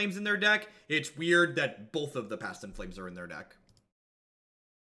Past in Flames in their deck. It's weird that both of the Past in Flames are in their deck.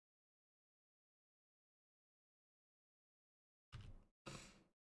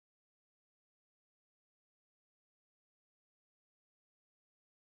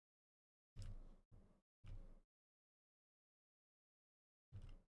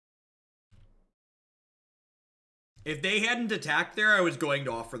 If they hadn't attacked there, I was going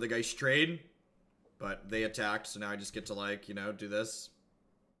to offer the Geist trade. But they attacked, so now I just get to, like, you know, do this.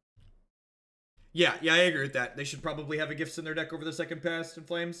 Yeah, I agree with that. They should probably have a Gifts in their deck over the second Past in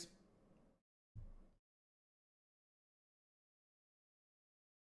Flames.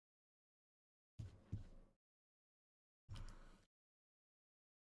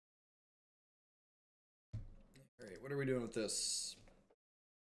 Alright, what are we doing with this?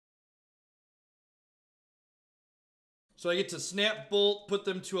 So I get to Snap Bolt, put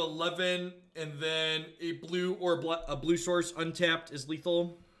them to 11, and then a blue or a blue source untapped is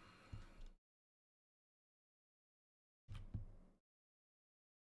lethal.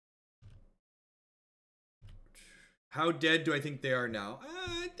 How dead do I think they are now?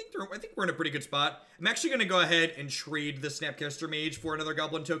 I think we're in a pretty good spot. I'm actually gonna go ahead and trade the Snapcaster Mage for another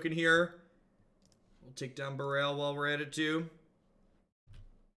Goblin token here. We'll take down Burrell while we're at it too.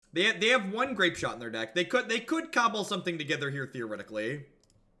 They have 1 Grape Shot in their deck. They could cobble something together here theoretically.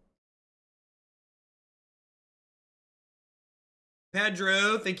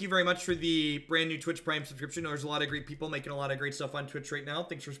 Pedro, thank you very much for the brand new Twitch Prime subscription. There's a lot of great people making a lot of great stuff on Twitch right now.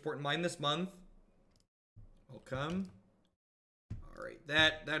 Thanks for supporting mine this month. Welcome. All right,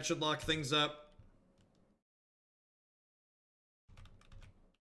 that should lock things up.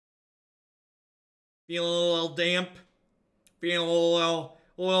 Feeling a little damp. Feeling a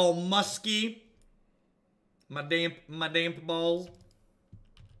little musky. My damp balls.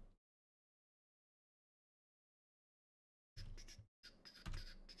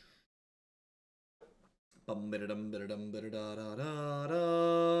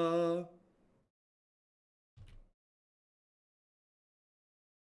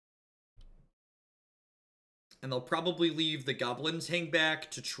 And they'll probably leave the goblins hang back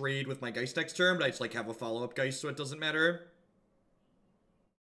to trade with my Geist next turn, but I just like have a follow-up Geist so it doesn't matter.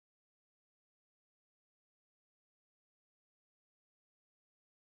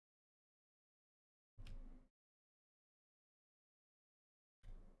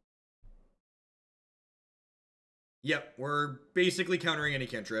 Yep, we're basically countering any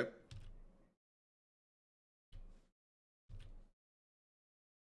cantrip.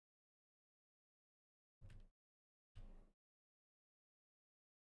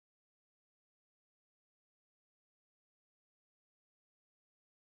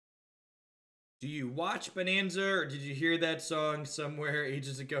 Do you watch Bonanza, or did you hear that song somewhere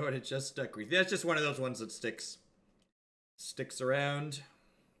ages ago and it just stuck with you? That's just one of those ones that sticks around.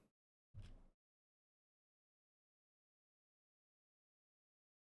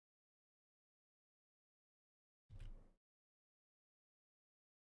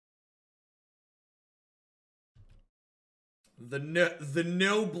 The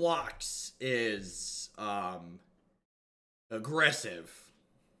no blocks is aggressive.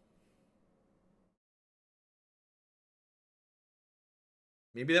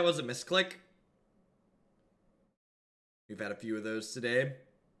 Maybe that was a misclick. We've had a few of those today.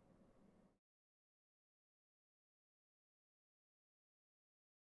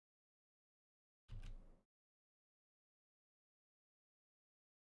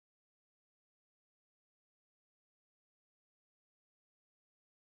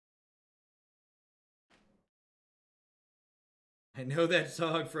 I know that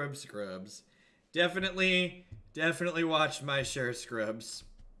song from Scrubs. Definitely watched my share of Scrubs.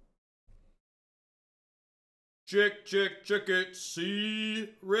 Check it, see.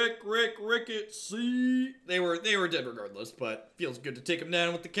 Rick it, see. They were dead regardless, but feels good to take them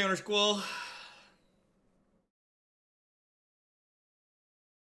down with the Countersquall.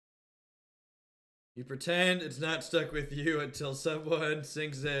 You pretend it's not stuck with you until someone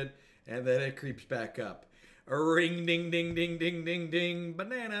sings it, and then it creeps back up. A ring, ding, ding, ding, ding, ding, ding,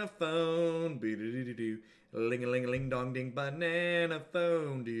 banana phone. Boo-doo-doo-doo-doo. Ling a ling a ling dong ding, banana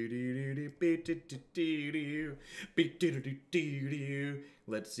phone. Do do do do beep do do do do beep do do do do.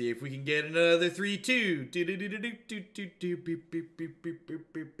 Let's see if we can get another 3-2. Do do do do do do do do beep beep beep beep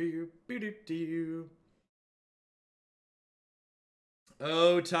beep beep beep do do.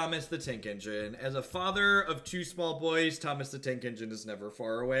 Oh, Thomas the Tank Engine. As a father of 2 small boys, Thomas the Tank Engine is never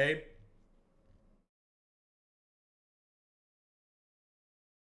far away.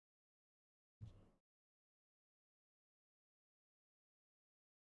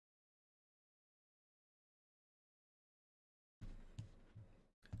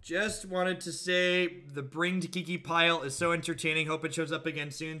 Just wanted to say the Bring to Kiki pile is so entertaining. Hope it shows up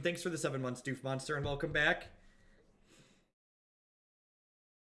again soon. Thanks for the 7 months, Doof Monster, and welcome back.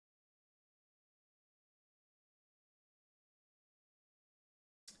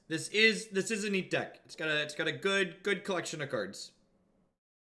 This is a neat deck. It's got a good collection of cards.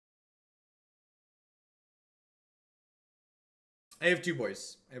 I have 2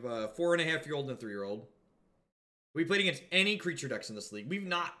 boys. I have a 4.5-year-old and a 3-year-old. We played against any creature decks in this league. We've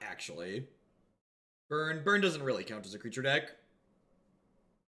not, actually. Burn doesn't really count as a creature deck.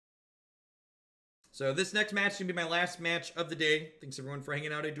 So this next match is going to be my last match of the day. Thanks everyone for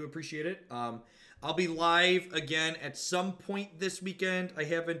hanging out. I do appreciate it. I'll be live again at some point this weekend. I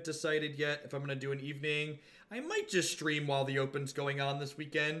haven't decided yet if I'm going to do an evening. I might just stream while the Open's going on this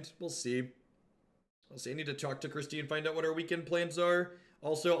weekend. We'll see. I'll see. I need to talk to Christy and find out what our weekend plans are.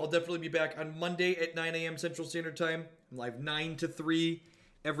 Also, I'll definitely be back on Monday at 9 a.m. Central Standard Time. I'm live 9 to 3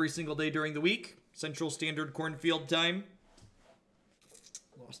 every single day during the week. Central Standard Cornfield Time.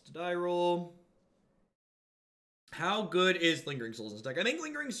 Lost a die roll. How good is Lingering Souls in this deck? I think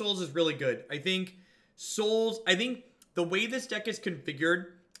Lingering Souls is really good. I think the way this deck is configured,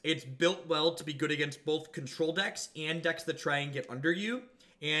 it's built well to be good against both control decks and decks that try and get under you.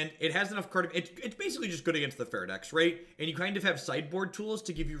 And it has enough card... It's basically just good against the fair decks, right? And you kind of have sideboard tools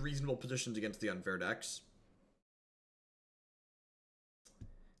to give you reasonable positions against the unfair decks.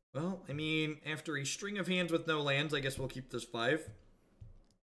 Well, I mean, after a string of hands with no lands, I guess we'll keep this 5.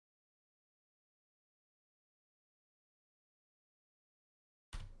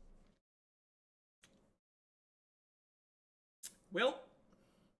 Well...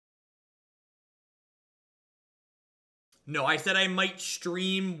 No, I said I might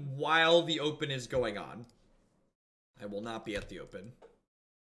stream while the Open is going on. I will not be at the Open.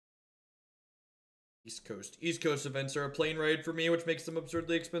 East Coast events are a plane ride for me, which makes them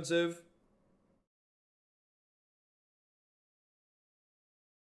absurdly expensive.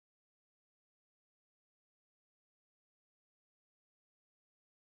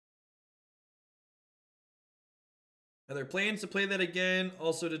 Are there plans to play that again?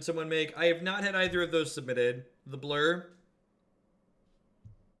 Also, did someone make... I have not had either of those submitted. The Blur.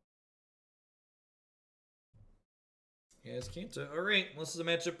 Yes, Kanta. Alright, well, this is a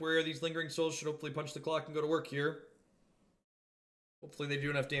matchup where these Lingering Souls should hopefully punch the clock and go to work here. Hopefully they do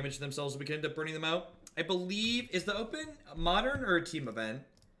enough damage to themselves so we can end up burning them out. I believe... Is the Open a modern or a team event?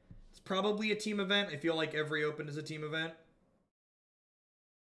 It's probably a team event. I feel like every Open is a team event.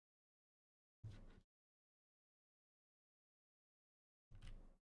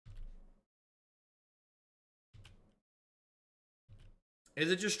 Is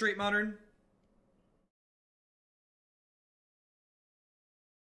it just straight modern?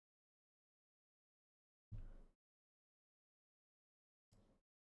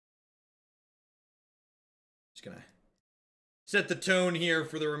 Just gonna set the tone here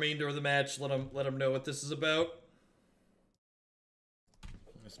for the remainder of the match. Let them know what this is about.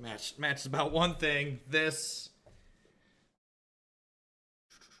 This match is about one thing. This.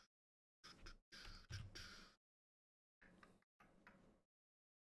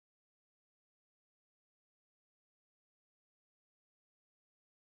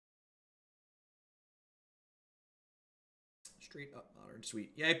 Straight up modern.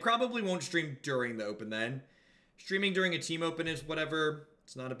 Sweet. Yeah, I probably won't stream during the open then. Streaming during a team open is whatever.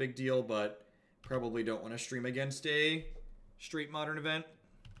 It's not a big deal, but probably don't want to stream against a straight modern event.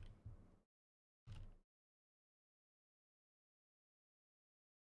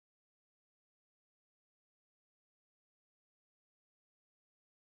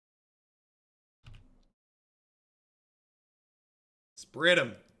 Spread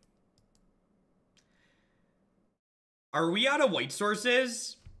them. Are we out of white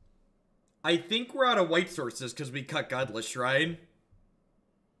sources? I think we're out of white sources because we cut Godless Shrine.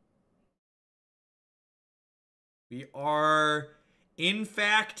 We are, in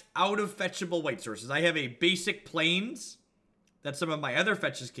fact, out of fetchable white sources. I have a basic plains that some of my other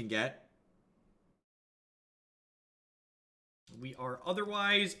fetches can get. We are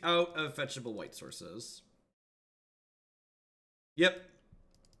otherwise out of fetchable white sources. Yep.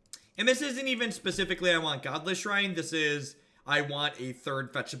 And this isn't even specifically I want Godless Shrine. This is I want a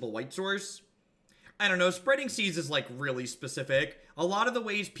third fetchable white source. I don't know. Spreading Seas is like really specific. A lot of the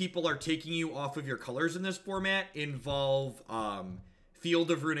ways people are taking you off of your colors in this format involve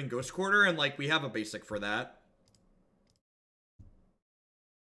Field of Ruin and Ghost Quarter. And like we have a basic for that.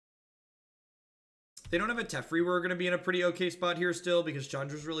 They don't have a Teferi, we're going to be in a pretty okay spot here still because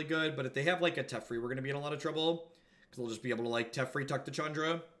Chandra's really good. But if they have like a Teferi, we're going to be in a lot of trouble. Because they'll just be able to like Teferi tuck the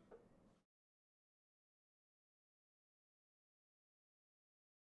Chandra.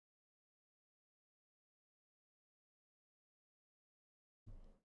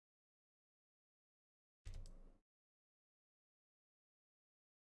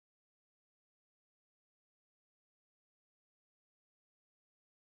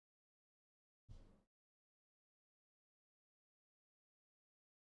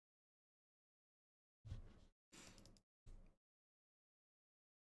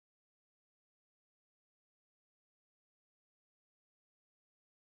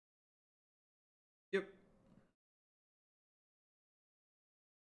 Yep.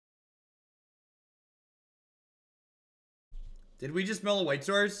 Did we just mill a white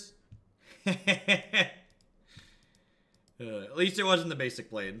source? At least it wasn't the basic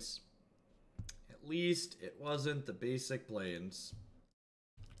plains. At least it wasn't the basic plains.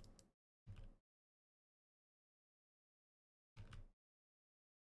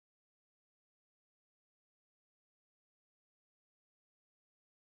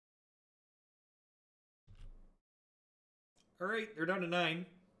 Alright, they're down to 9.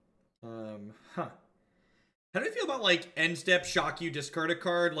 How do you feel about, like, end step, shock you, discard a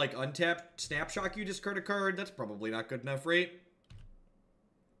card, like, untap, snap, shock you, discard a card? That's probably not good enough, right?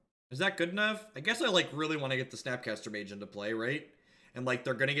 Is that good enough? I guess I, like, really want to get the Snapcaster Mage into play, right? And, like,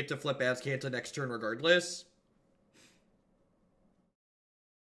 they're gonna get to flip Azcanta next turn regardless.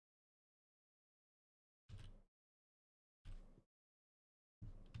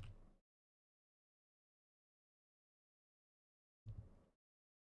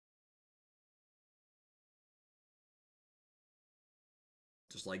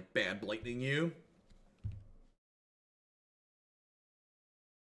 Just, like, bad lightning you.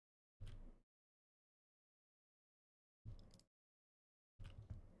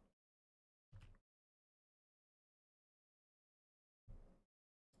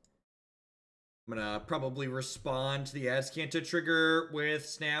 I'm gonna probably respond to the Azcanta trigger with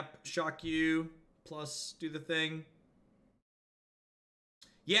Snap, Shock You, plus do the thing.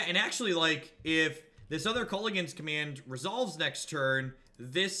 Yeah, and actually, like, if this other Kolaghan's command resolves next turn,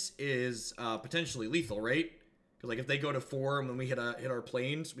 this is potentially lethal, right? Because, like, if they go to 4 and when we hit our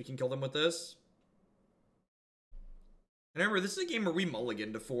planes, we can kill them with this. And remember, this is a game where we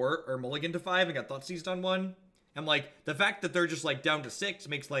mulligan to 4, or mulligan to 5 and got Thoughtseized on 1. And, like, the fact that they're just, like, down to 6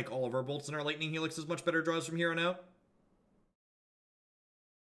 makes, like, all of our bolts and our Lightning Helixes much better draws from here on out.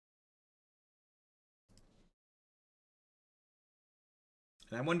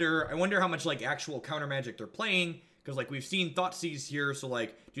 And I wonder how much, like, actual counter magic they're playing, because, like, we've seen Thoughtseize here, so,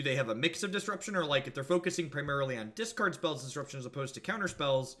 like, do they have a mix of disruption, or, like, if they're focusing primarily on discard spells disruption as opposed to counter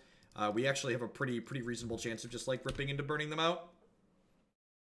spells, we actually have a pretty reasonable chance of just, like, ripping into burning them out.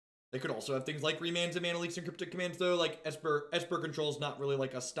 They could also have things like remands and mana leaks and cryptic commands, though. Like, Esper Control's not really,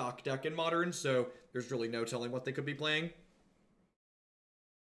 like, a stock deck in Modern, so there's really no telling what they could be playing.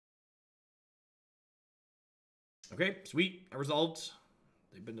 Okay, sweet. I resolved.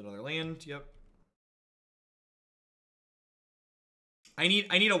 They've been to another land. Yep. I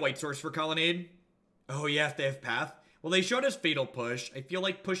need a white source for Colonnade. Oh, yeah, if they have Path. Well, they showed us Fatal Push. I feel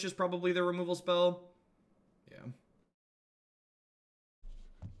like Push is probably their removal spell. Yeah.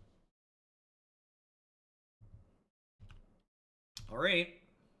 All right.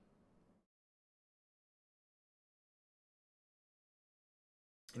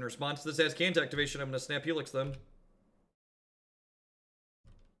 In response to this Ascant activation, I'm going to Snap Helix them.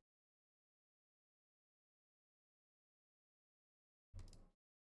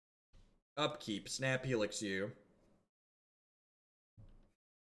 Upkeep, Snap Helix you.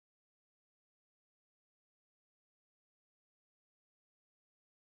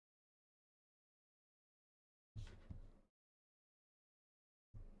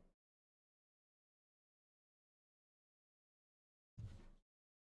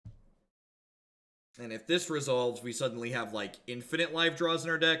 And if this resolves, we suddenly have, like, infinite live draws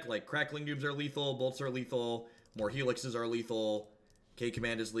in our deck. Like, Crackling Dooms are lethal, Bolts are lethal, more Helixes are lethal,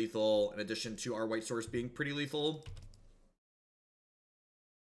 K-Command is lethal, in addition to our white source being pretty lethal.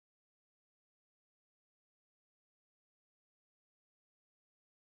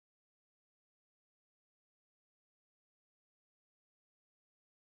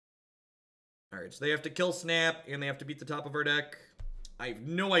 Alright, so they have to kill Snap, and they have to beat the top of our deck. I have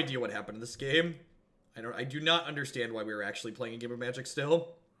no idea what happened in this game. I do not understand why we were actually playing a game of Magic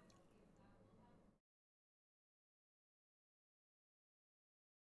still.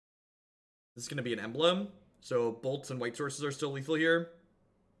 This is going to be an emblem, so bolts and white sources are still lethal here.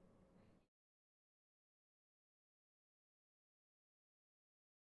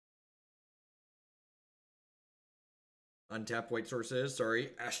 Untapped white sources,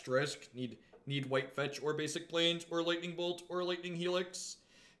 sorry. Asterisk. Need white fetch or basic planes or lightning bolt or lightning helix.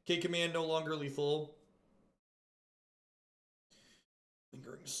 K-Command no longer lethal.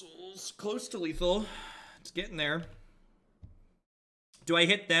 Lingering Souls. Close to lethal. It's getting there. Do I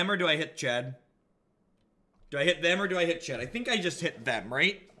hit them or do I hit Chad? Do I hit them or do I hit Chad? I think I just hit them,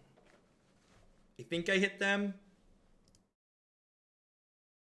 right? I think I hit them.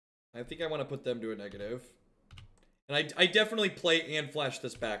 I think I want to put them to a negative. And I definitely play and flash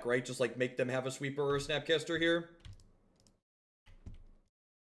this back, right? Just like make them have a sweeper or a Snapcaster here.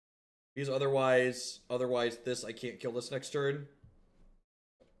 Because otherwise this, I can't kill this next turn.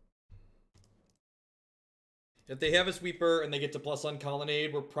 If they have a sweeper and they get to plus on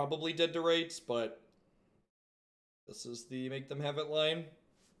Colonnade, we're probably dead to rights, but this is the make them have it line.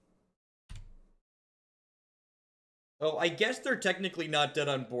 Oh, I guess they're technically not dead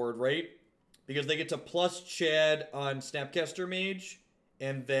on board, right? Because they get to plus Chad on Snapcaster Mage,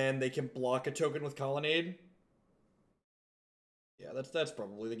 and then they can block a token with Colonnade. Yeah, that's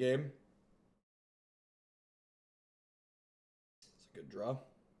probably the game. It's a good draw.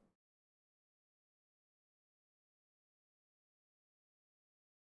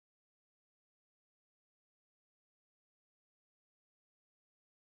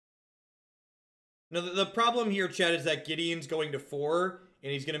 No, the problem here, Chad, is that Gideon's going to 4,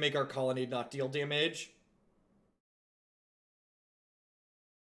 and he's going to make our Colonnade not deal damage.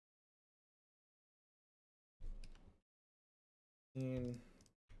 The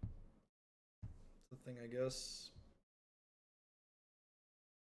thing, I guess.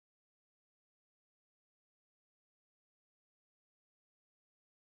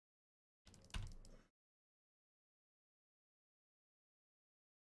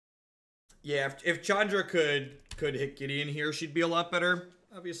 Yeah, if Chandra could hit Gideon here, she'd be a lot better,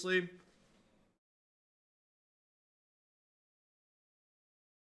 obviously.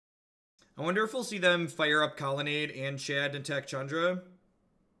 I wonder if we'll see them fire up Colonnade and Chad and attack Chandra.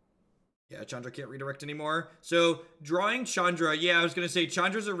 Yeah, Chandra can't redirect anymore. So, drawing Chandra, yeah, I was going to say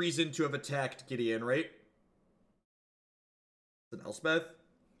Chandra's a reason to have attacked Gideon, right? Is it Elspeth?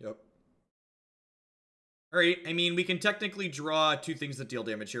 Yep. Alright, I mean, we can technically draw 2 things that deal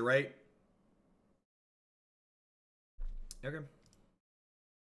damage here, right? Okay.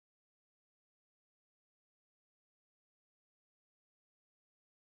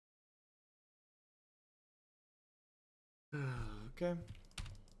 Okay.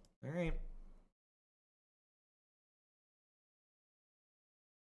 Alright.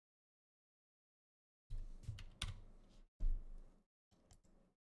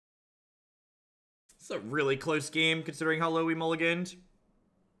 It's a really close game, considering how low we mulliganed.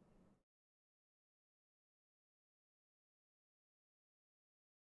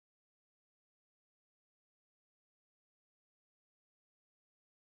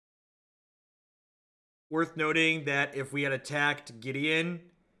 Worth noting that if we had attacked Gideon,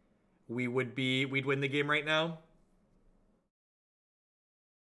 we'd win the game right now.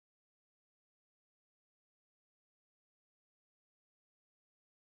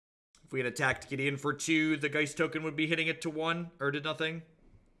 If we had attacked Gideon for 2, the Geist token would be hitting it to 1, or to nothing.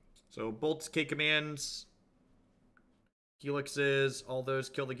 So bolts, K-commands, Helixes, all those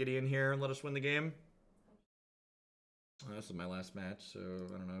kill the Gideon here and let us win the game. This is my last match, so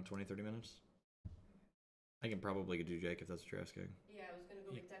I don't know, 20-30 minutes. I can probably do Jake if that's what you're asking. Yeah, I was gonna go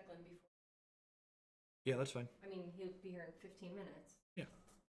go get Declan before. Yeah, that's fine. I mean, he'll be here in 15 minutes. Yeah.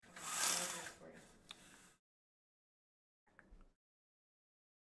 Okay,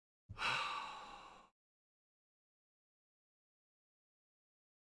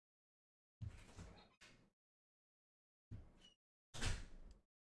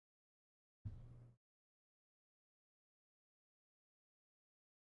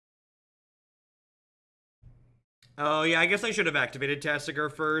 Oh, yeah, I guess I should have activated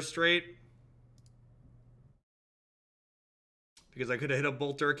Tasigur first, right? Because I could have hit a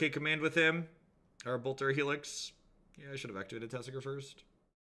Bolt or a K command with him. Or a Bolt or a Helix. Yeah, I should have activated Tasigur first.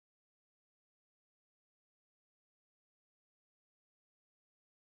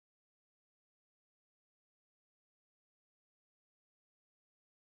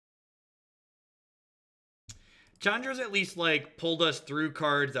 Chandra's at least, like, pulled us through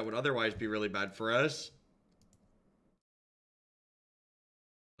cards that would otherwise be really bad for us.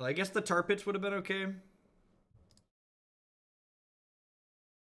 Well, I guess the Tar Pits would have been okay.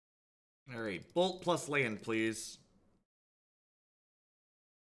 Alright, Bolt plus land, please.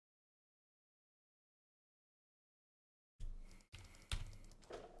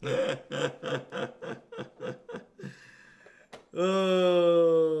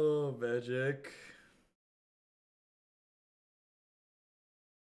 Oh, magic.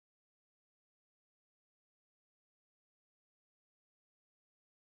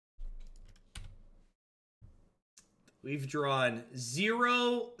 We've drawn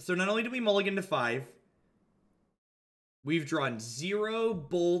 0. So not only do we mulligan to 5, we've drawn 0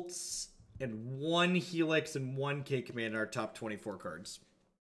 bolts and 1 helix and 1 K command in our top 24 cards.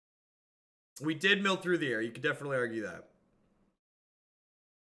 We did mill through the air. You could definitely argue that.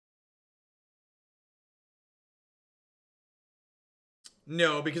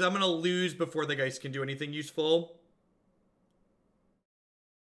 No, because I'm going to lose before the Geist can do anything useful.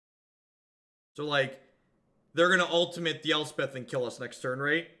 So, like, they're going to ultimate the Elspeth and kill us next turn,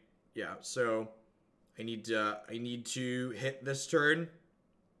 right? Yeah, so I need to hit this turn.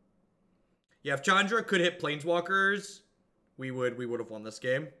 Yeah, if Chandra could hit Planeswalkers, we would have won this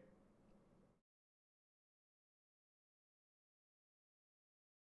game.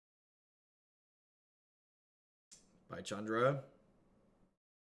 Bye, Chandra.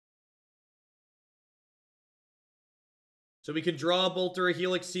 So we can draw a Bolt or a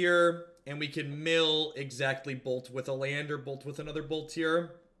Helix here, and we can mill exactly Bolt with a land or Bolt with another Bolt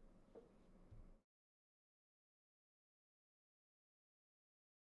here.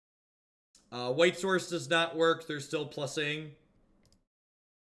 White Source does not work. They're still plussing.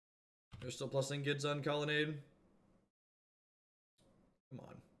 They're still plussing Gids on Colonnade. Come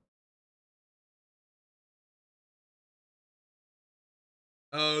on.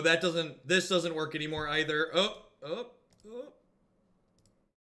 Oh, that doesn't... This doesn't work anymore either. Oh.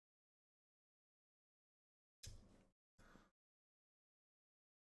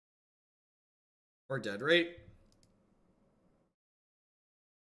 We're dead, right?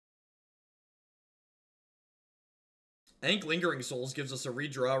 I think Lingering Souls gives us a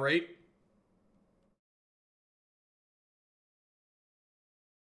redraw, right?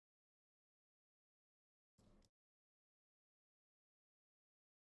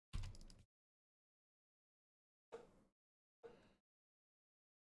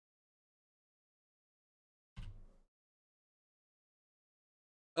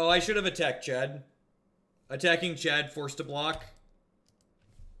 Oh, I should have attacked Chad. Attacking Chad forced to block.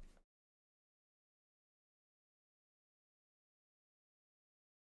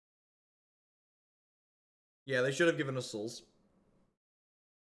 Yeah, they should have given us souls.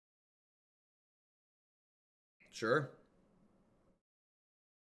 Sure.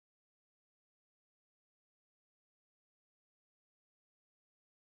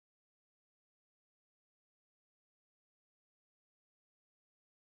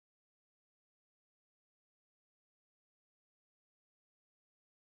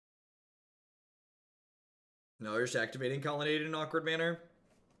 No, you're just activating Colonnade in an awkward manner.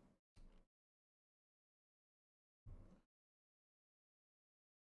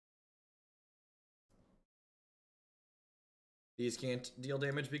 These can't deal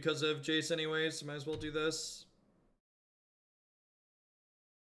damage because of Jace anyways, so might as well do this.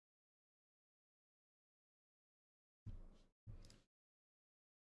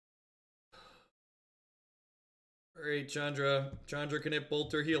 Alright, Chandra. Chandra can hit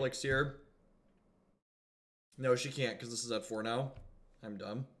Bolt or Helix here. No, she can't, because this is at 4 now. I'm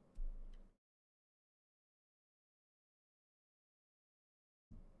dumb.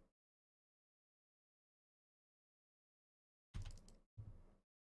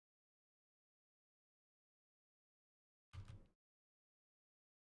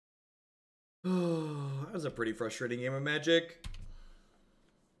 That was a pretty frustrating game of Magic.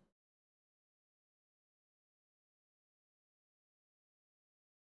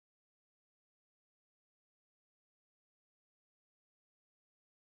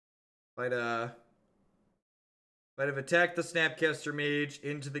 Might have attacked the Snapcaster Mage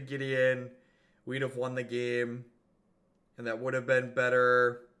into the Gideon, we'd have won the game. And that would have been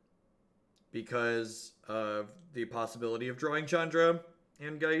better because of the possibility of drawing Chandra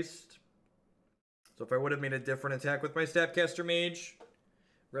and Geist. So if I would have made a different attack with my Snapcaster Mage,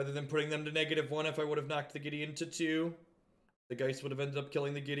 rather than putting them to -1, if I would have knocked the Gideon to 2, the Geist would have ended up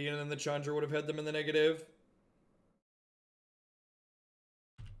killing the Gideon and then the Chandra would have had them in the negative.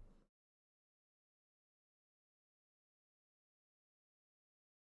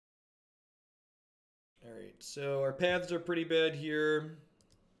 Alright, so our paths are pretty bad here.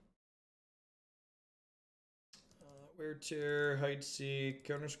 Wear Tear, Hide Seek,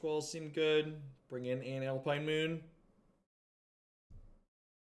 Countersquall seem good. Bring in an Alpine Moon.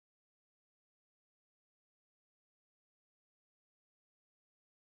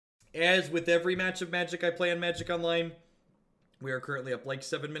 As with every match of Magic I play on Magic Online, we are currently up like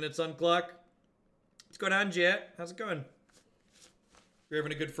 7 minutes on clock. What's going on, Jet? How's it going? You're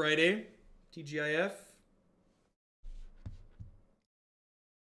having a good Friday? TGIF?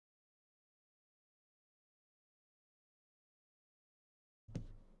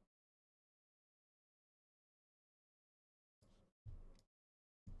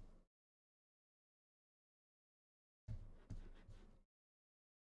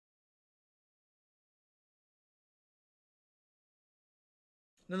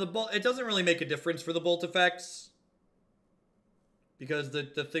 Now the bolt, it doesn't really make a difference for the bolt effects because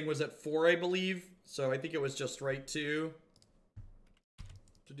the thing was at 4, I believe. So I think it was just right to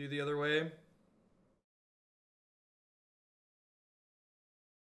do the other way.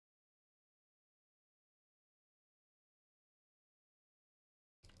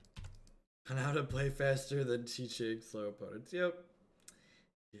 And how to play faster than teaching slow opponents. Yep.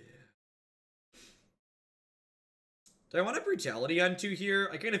 Yeah. Do I want a Brutality on 2 here?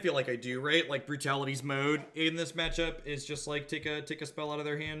 I kind of feel like I do, right? Like Brutality's mode in this matchup is just like take a spell out of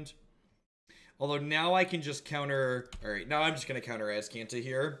their hand. Although now I can just counter... Alright, now I'm just going to counter Azcanta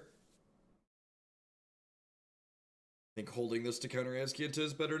here. I think holding this to counter Azcanta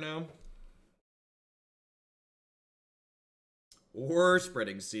is better now. Or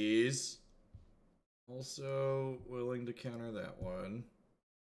Spreading Seas. Also willing to counter that one.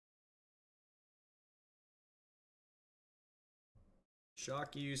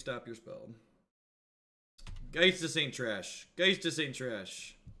 Shock you, stop your spell. Geist, this ain't trash. Geist, this ain't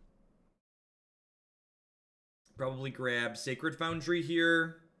trash. Probably grab Sacred Foundry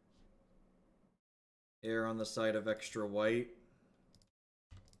here. Err on the side of extra white.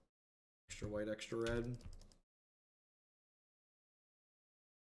 Extra white, extra red.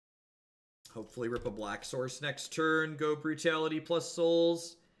 Hopefully rip a black source next turn. Go Brutality plus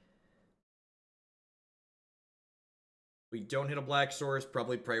Souls. We don't hit a black source,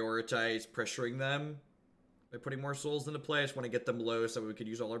 probably prioritize pressuring them by putting more souls into play. I just want to get them low so we could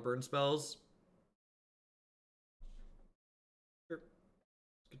use all our burn spells. Sure.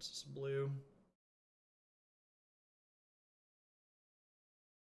 Let's get some blue.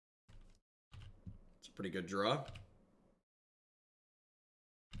 It's a pretty good draw.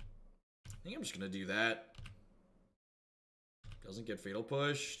 I think I'm just going to do that. Doesn't get Fatal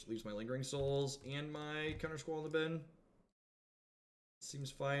Push. Leaves my Lingering Souls and my Countersquall in the bin.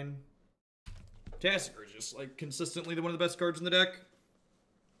 Seems fine. Tasigur is just like consistently one of the best cards in the deck.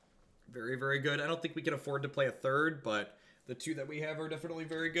 Very, very good. I don't think we can afford to play a third, but the 2 that we have are definitely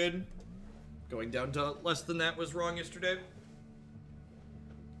very good. Going down to less than that was wrong yesterday.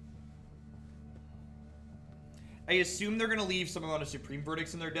 I assume they're going to leave some amount of Supreme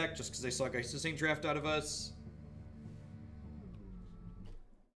Verdicts in their deck just because they saw Geist Saint draft out of us.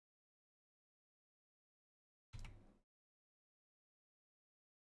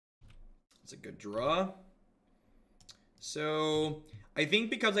 It's a good draw. So, I think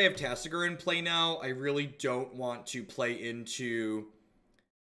because I have Tasigur in play now, I really don't want to play into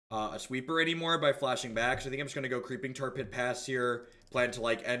a sweeper anymore by flashing back. So I think I'm just going to go Creeping Tar Pit Pass here. Plan to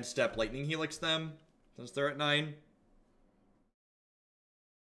like end step Lightning Helix them since they're at 9.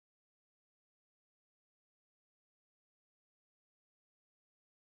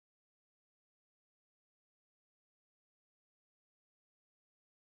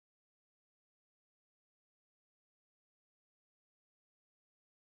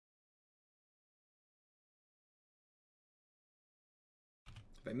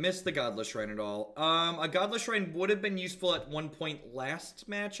 If I missed the Godless Shrine at all. A Godless Shrine would have been useful at one point last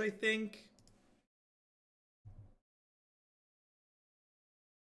match, I think.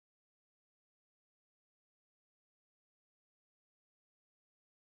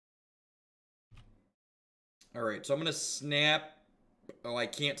 Alright, so I'm going to snap... Oh, I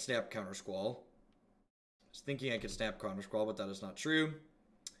can't snap Countersquall. I was thinking I could snap Countersquall, but that is not true.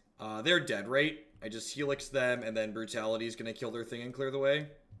 They're dead, right? I just Helix them, and then Brutality is going to kill their thing and clear the way.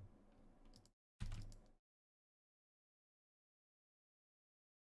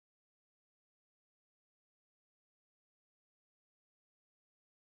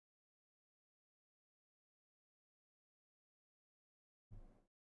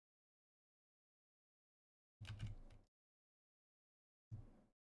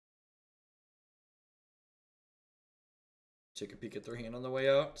 Take a peek at their hand on the way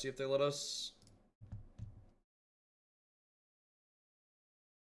out, see if they let us.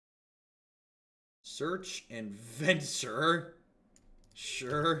 Search and Venture.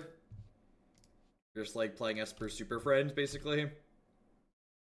 Sure. Just like playing Esper Super Friends, basically.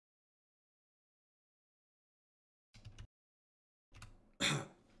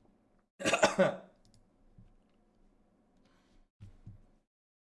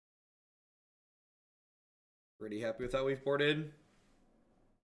 Pretty happy with how we've boarded.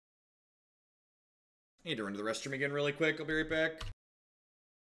 I need to run to the restroom again really quick. I'll be right back.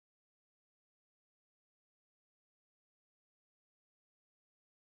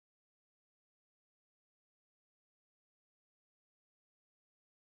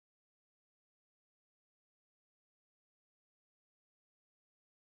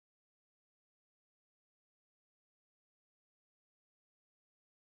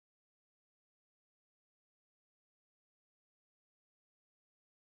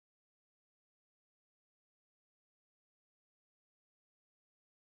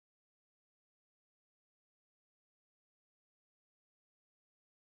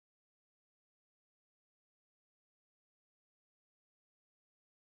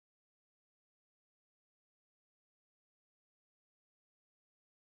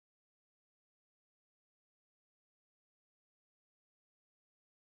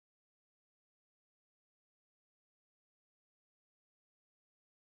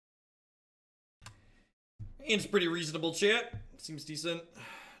 It's pretty reasonable, chat. Seems decent.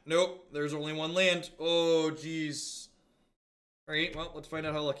 Nope, there's only one land. Oh, jeez. Alright, well, let's find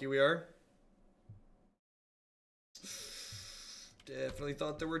out how lucky we are. Definitely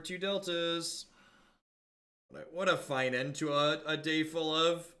thought there were 2 deltas. What a fine end to a day full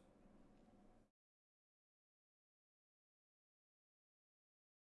of.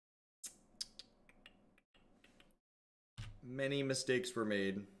 Many mistakes were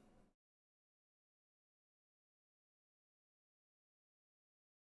made.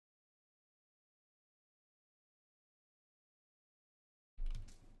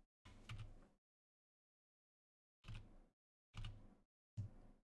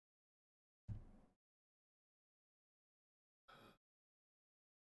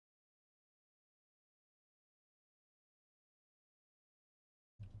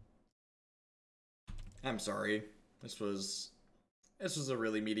 I'm sorry. This was a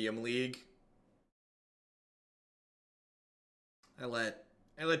really medium league. I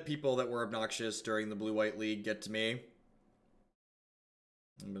let people that were obnoxious during the blue-white league get to me.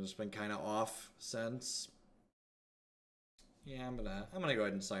 I've just been kind of off since. Yeah, I'm gonna go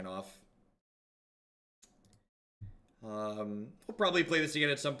ahead and sign off. We'll probably play this again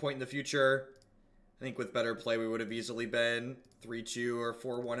at some point in the future. I think with better play, we would have easily been 3-2 or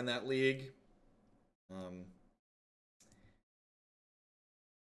 4-1 in that league.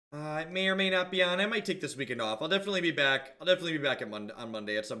 I may or may not be on. I might take this weekend off. I'll definitely be back. On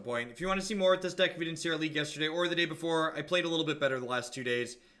Monday at some point. If you want to see more at this deck, if you didn't see our league yesterday or the day before, I played a little bit better the last 2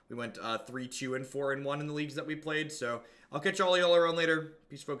 days. We went 3-2 and 4-1 in the leagues that we played. So I'll catch all y'all around later.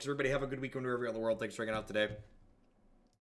 Peace, folks. Everybody have a good weekend wherever you're in the world. Thanks for hanging out today.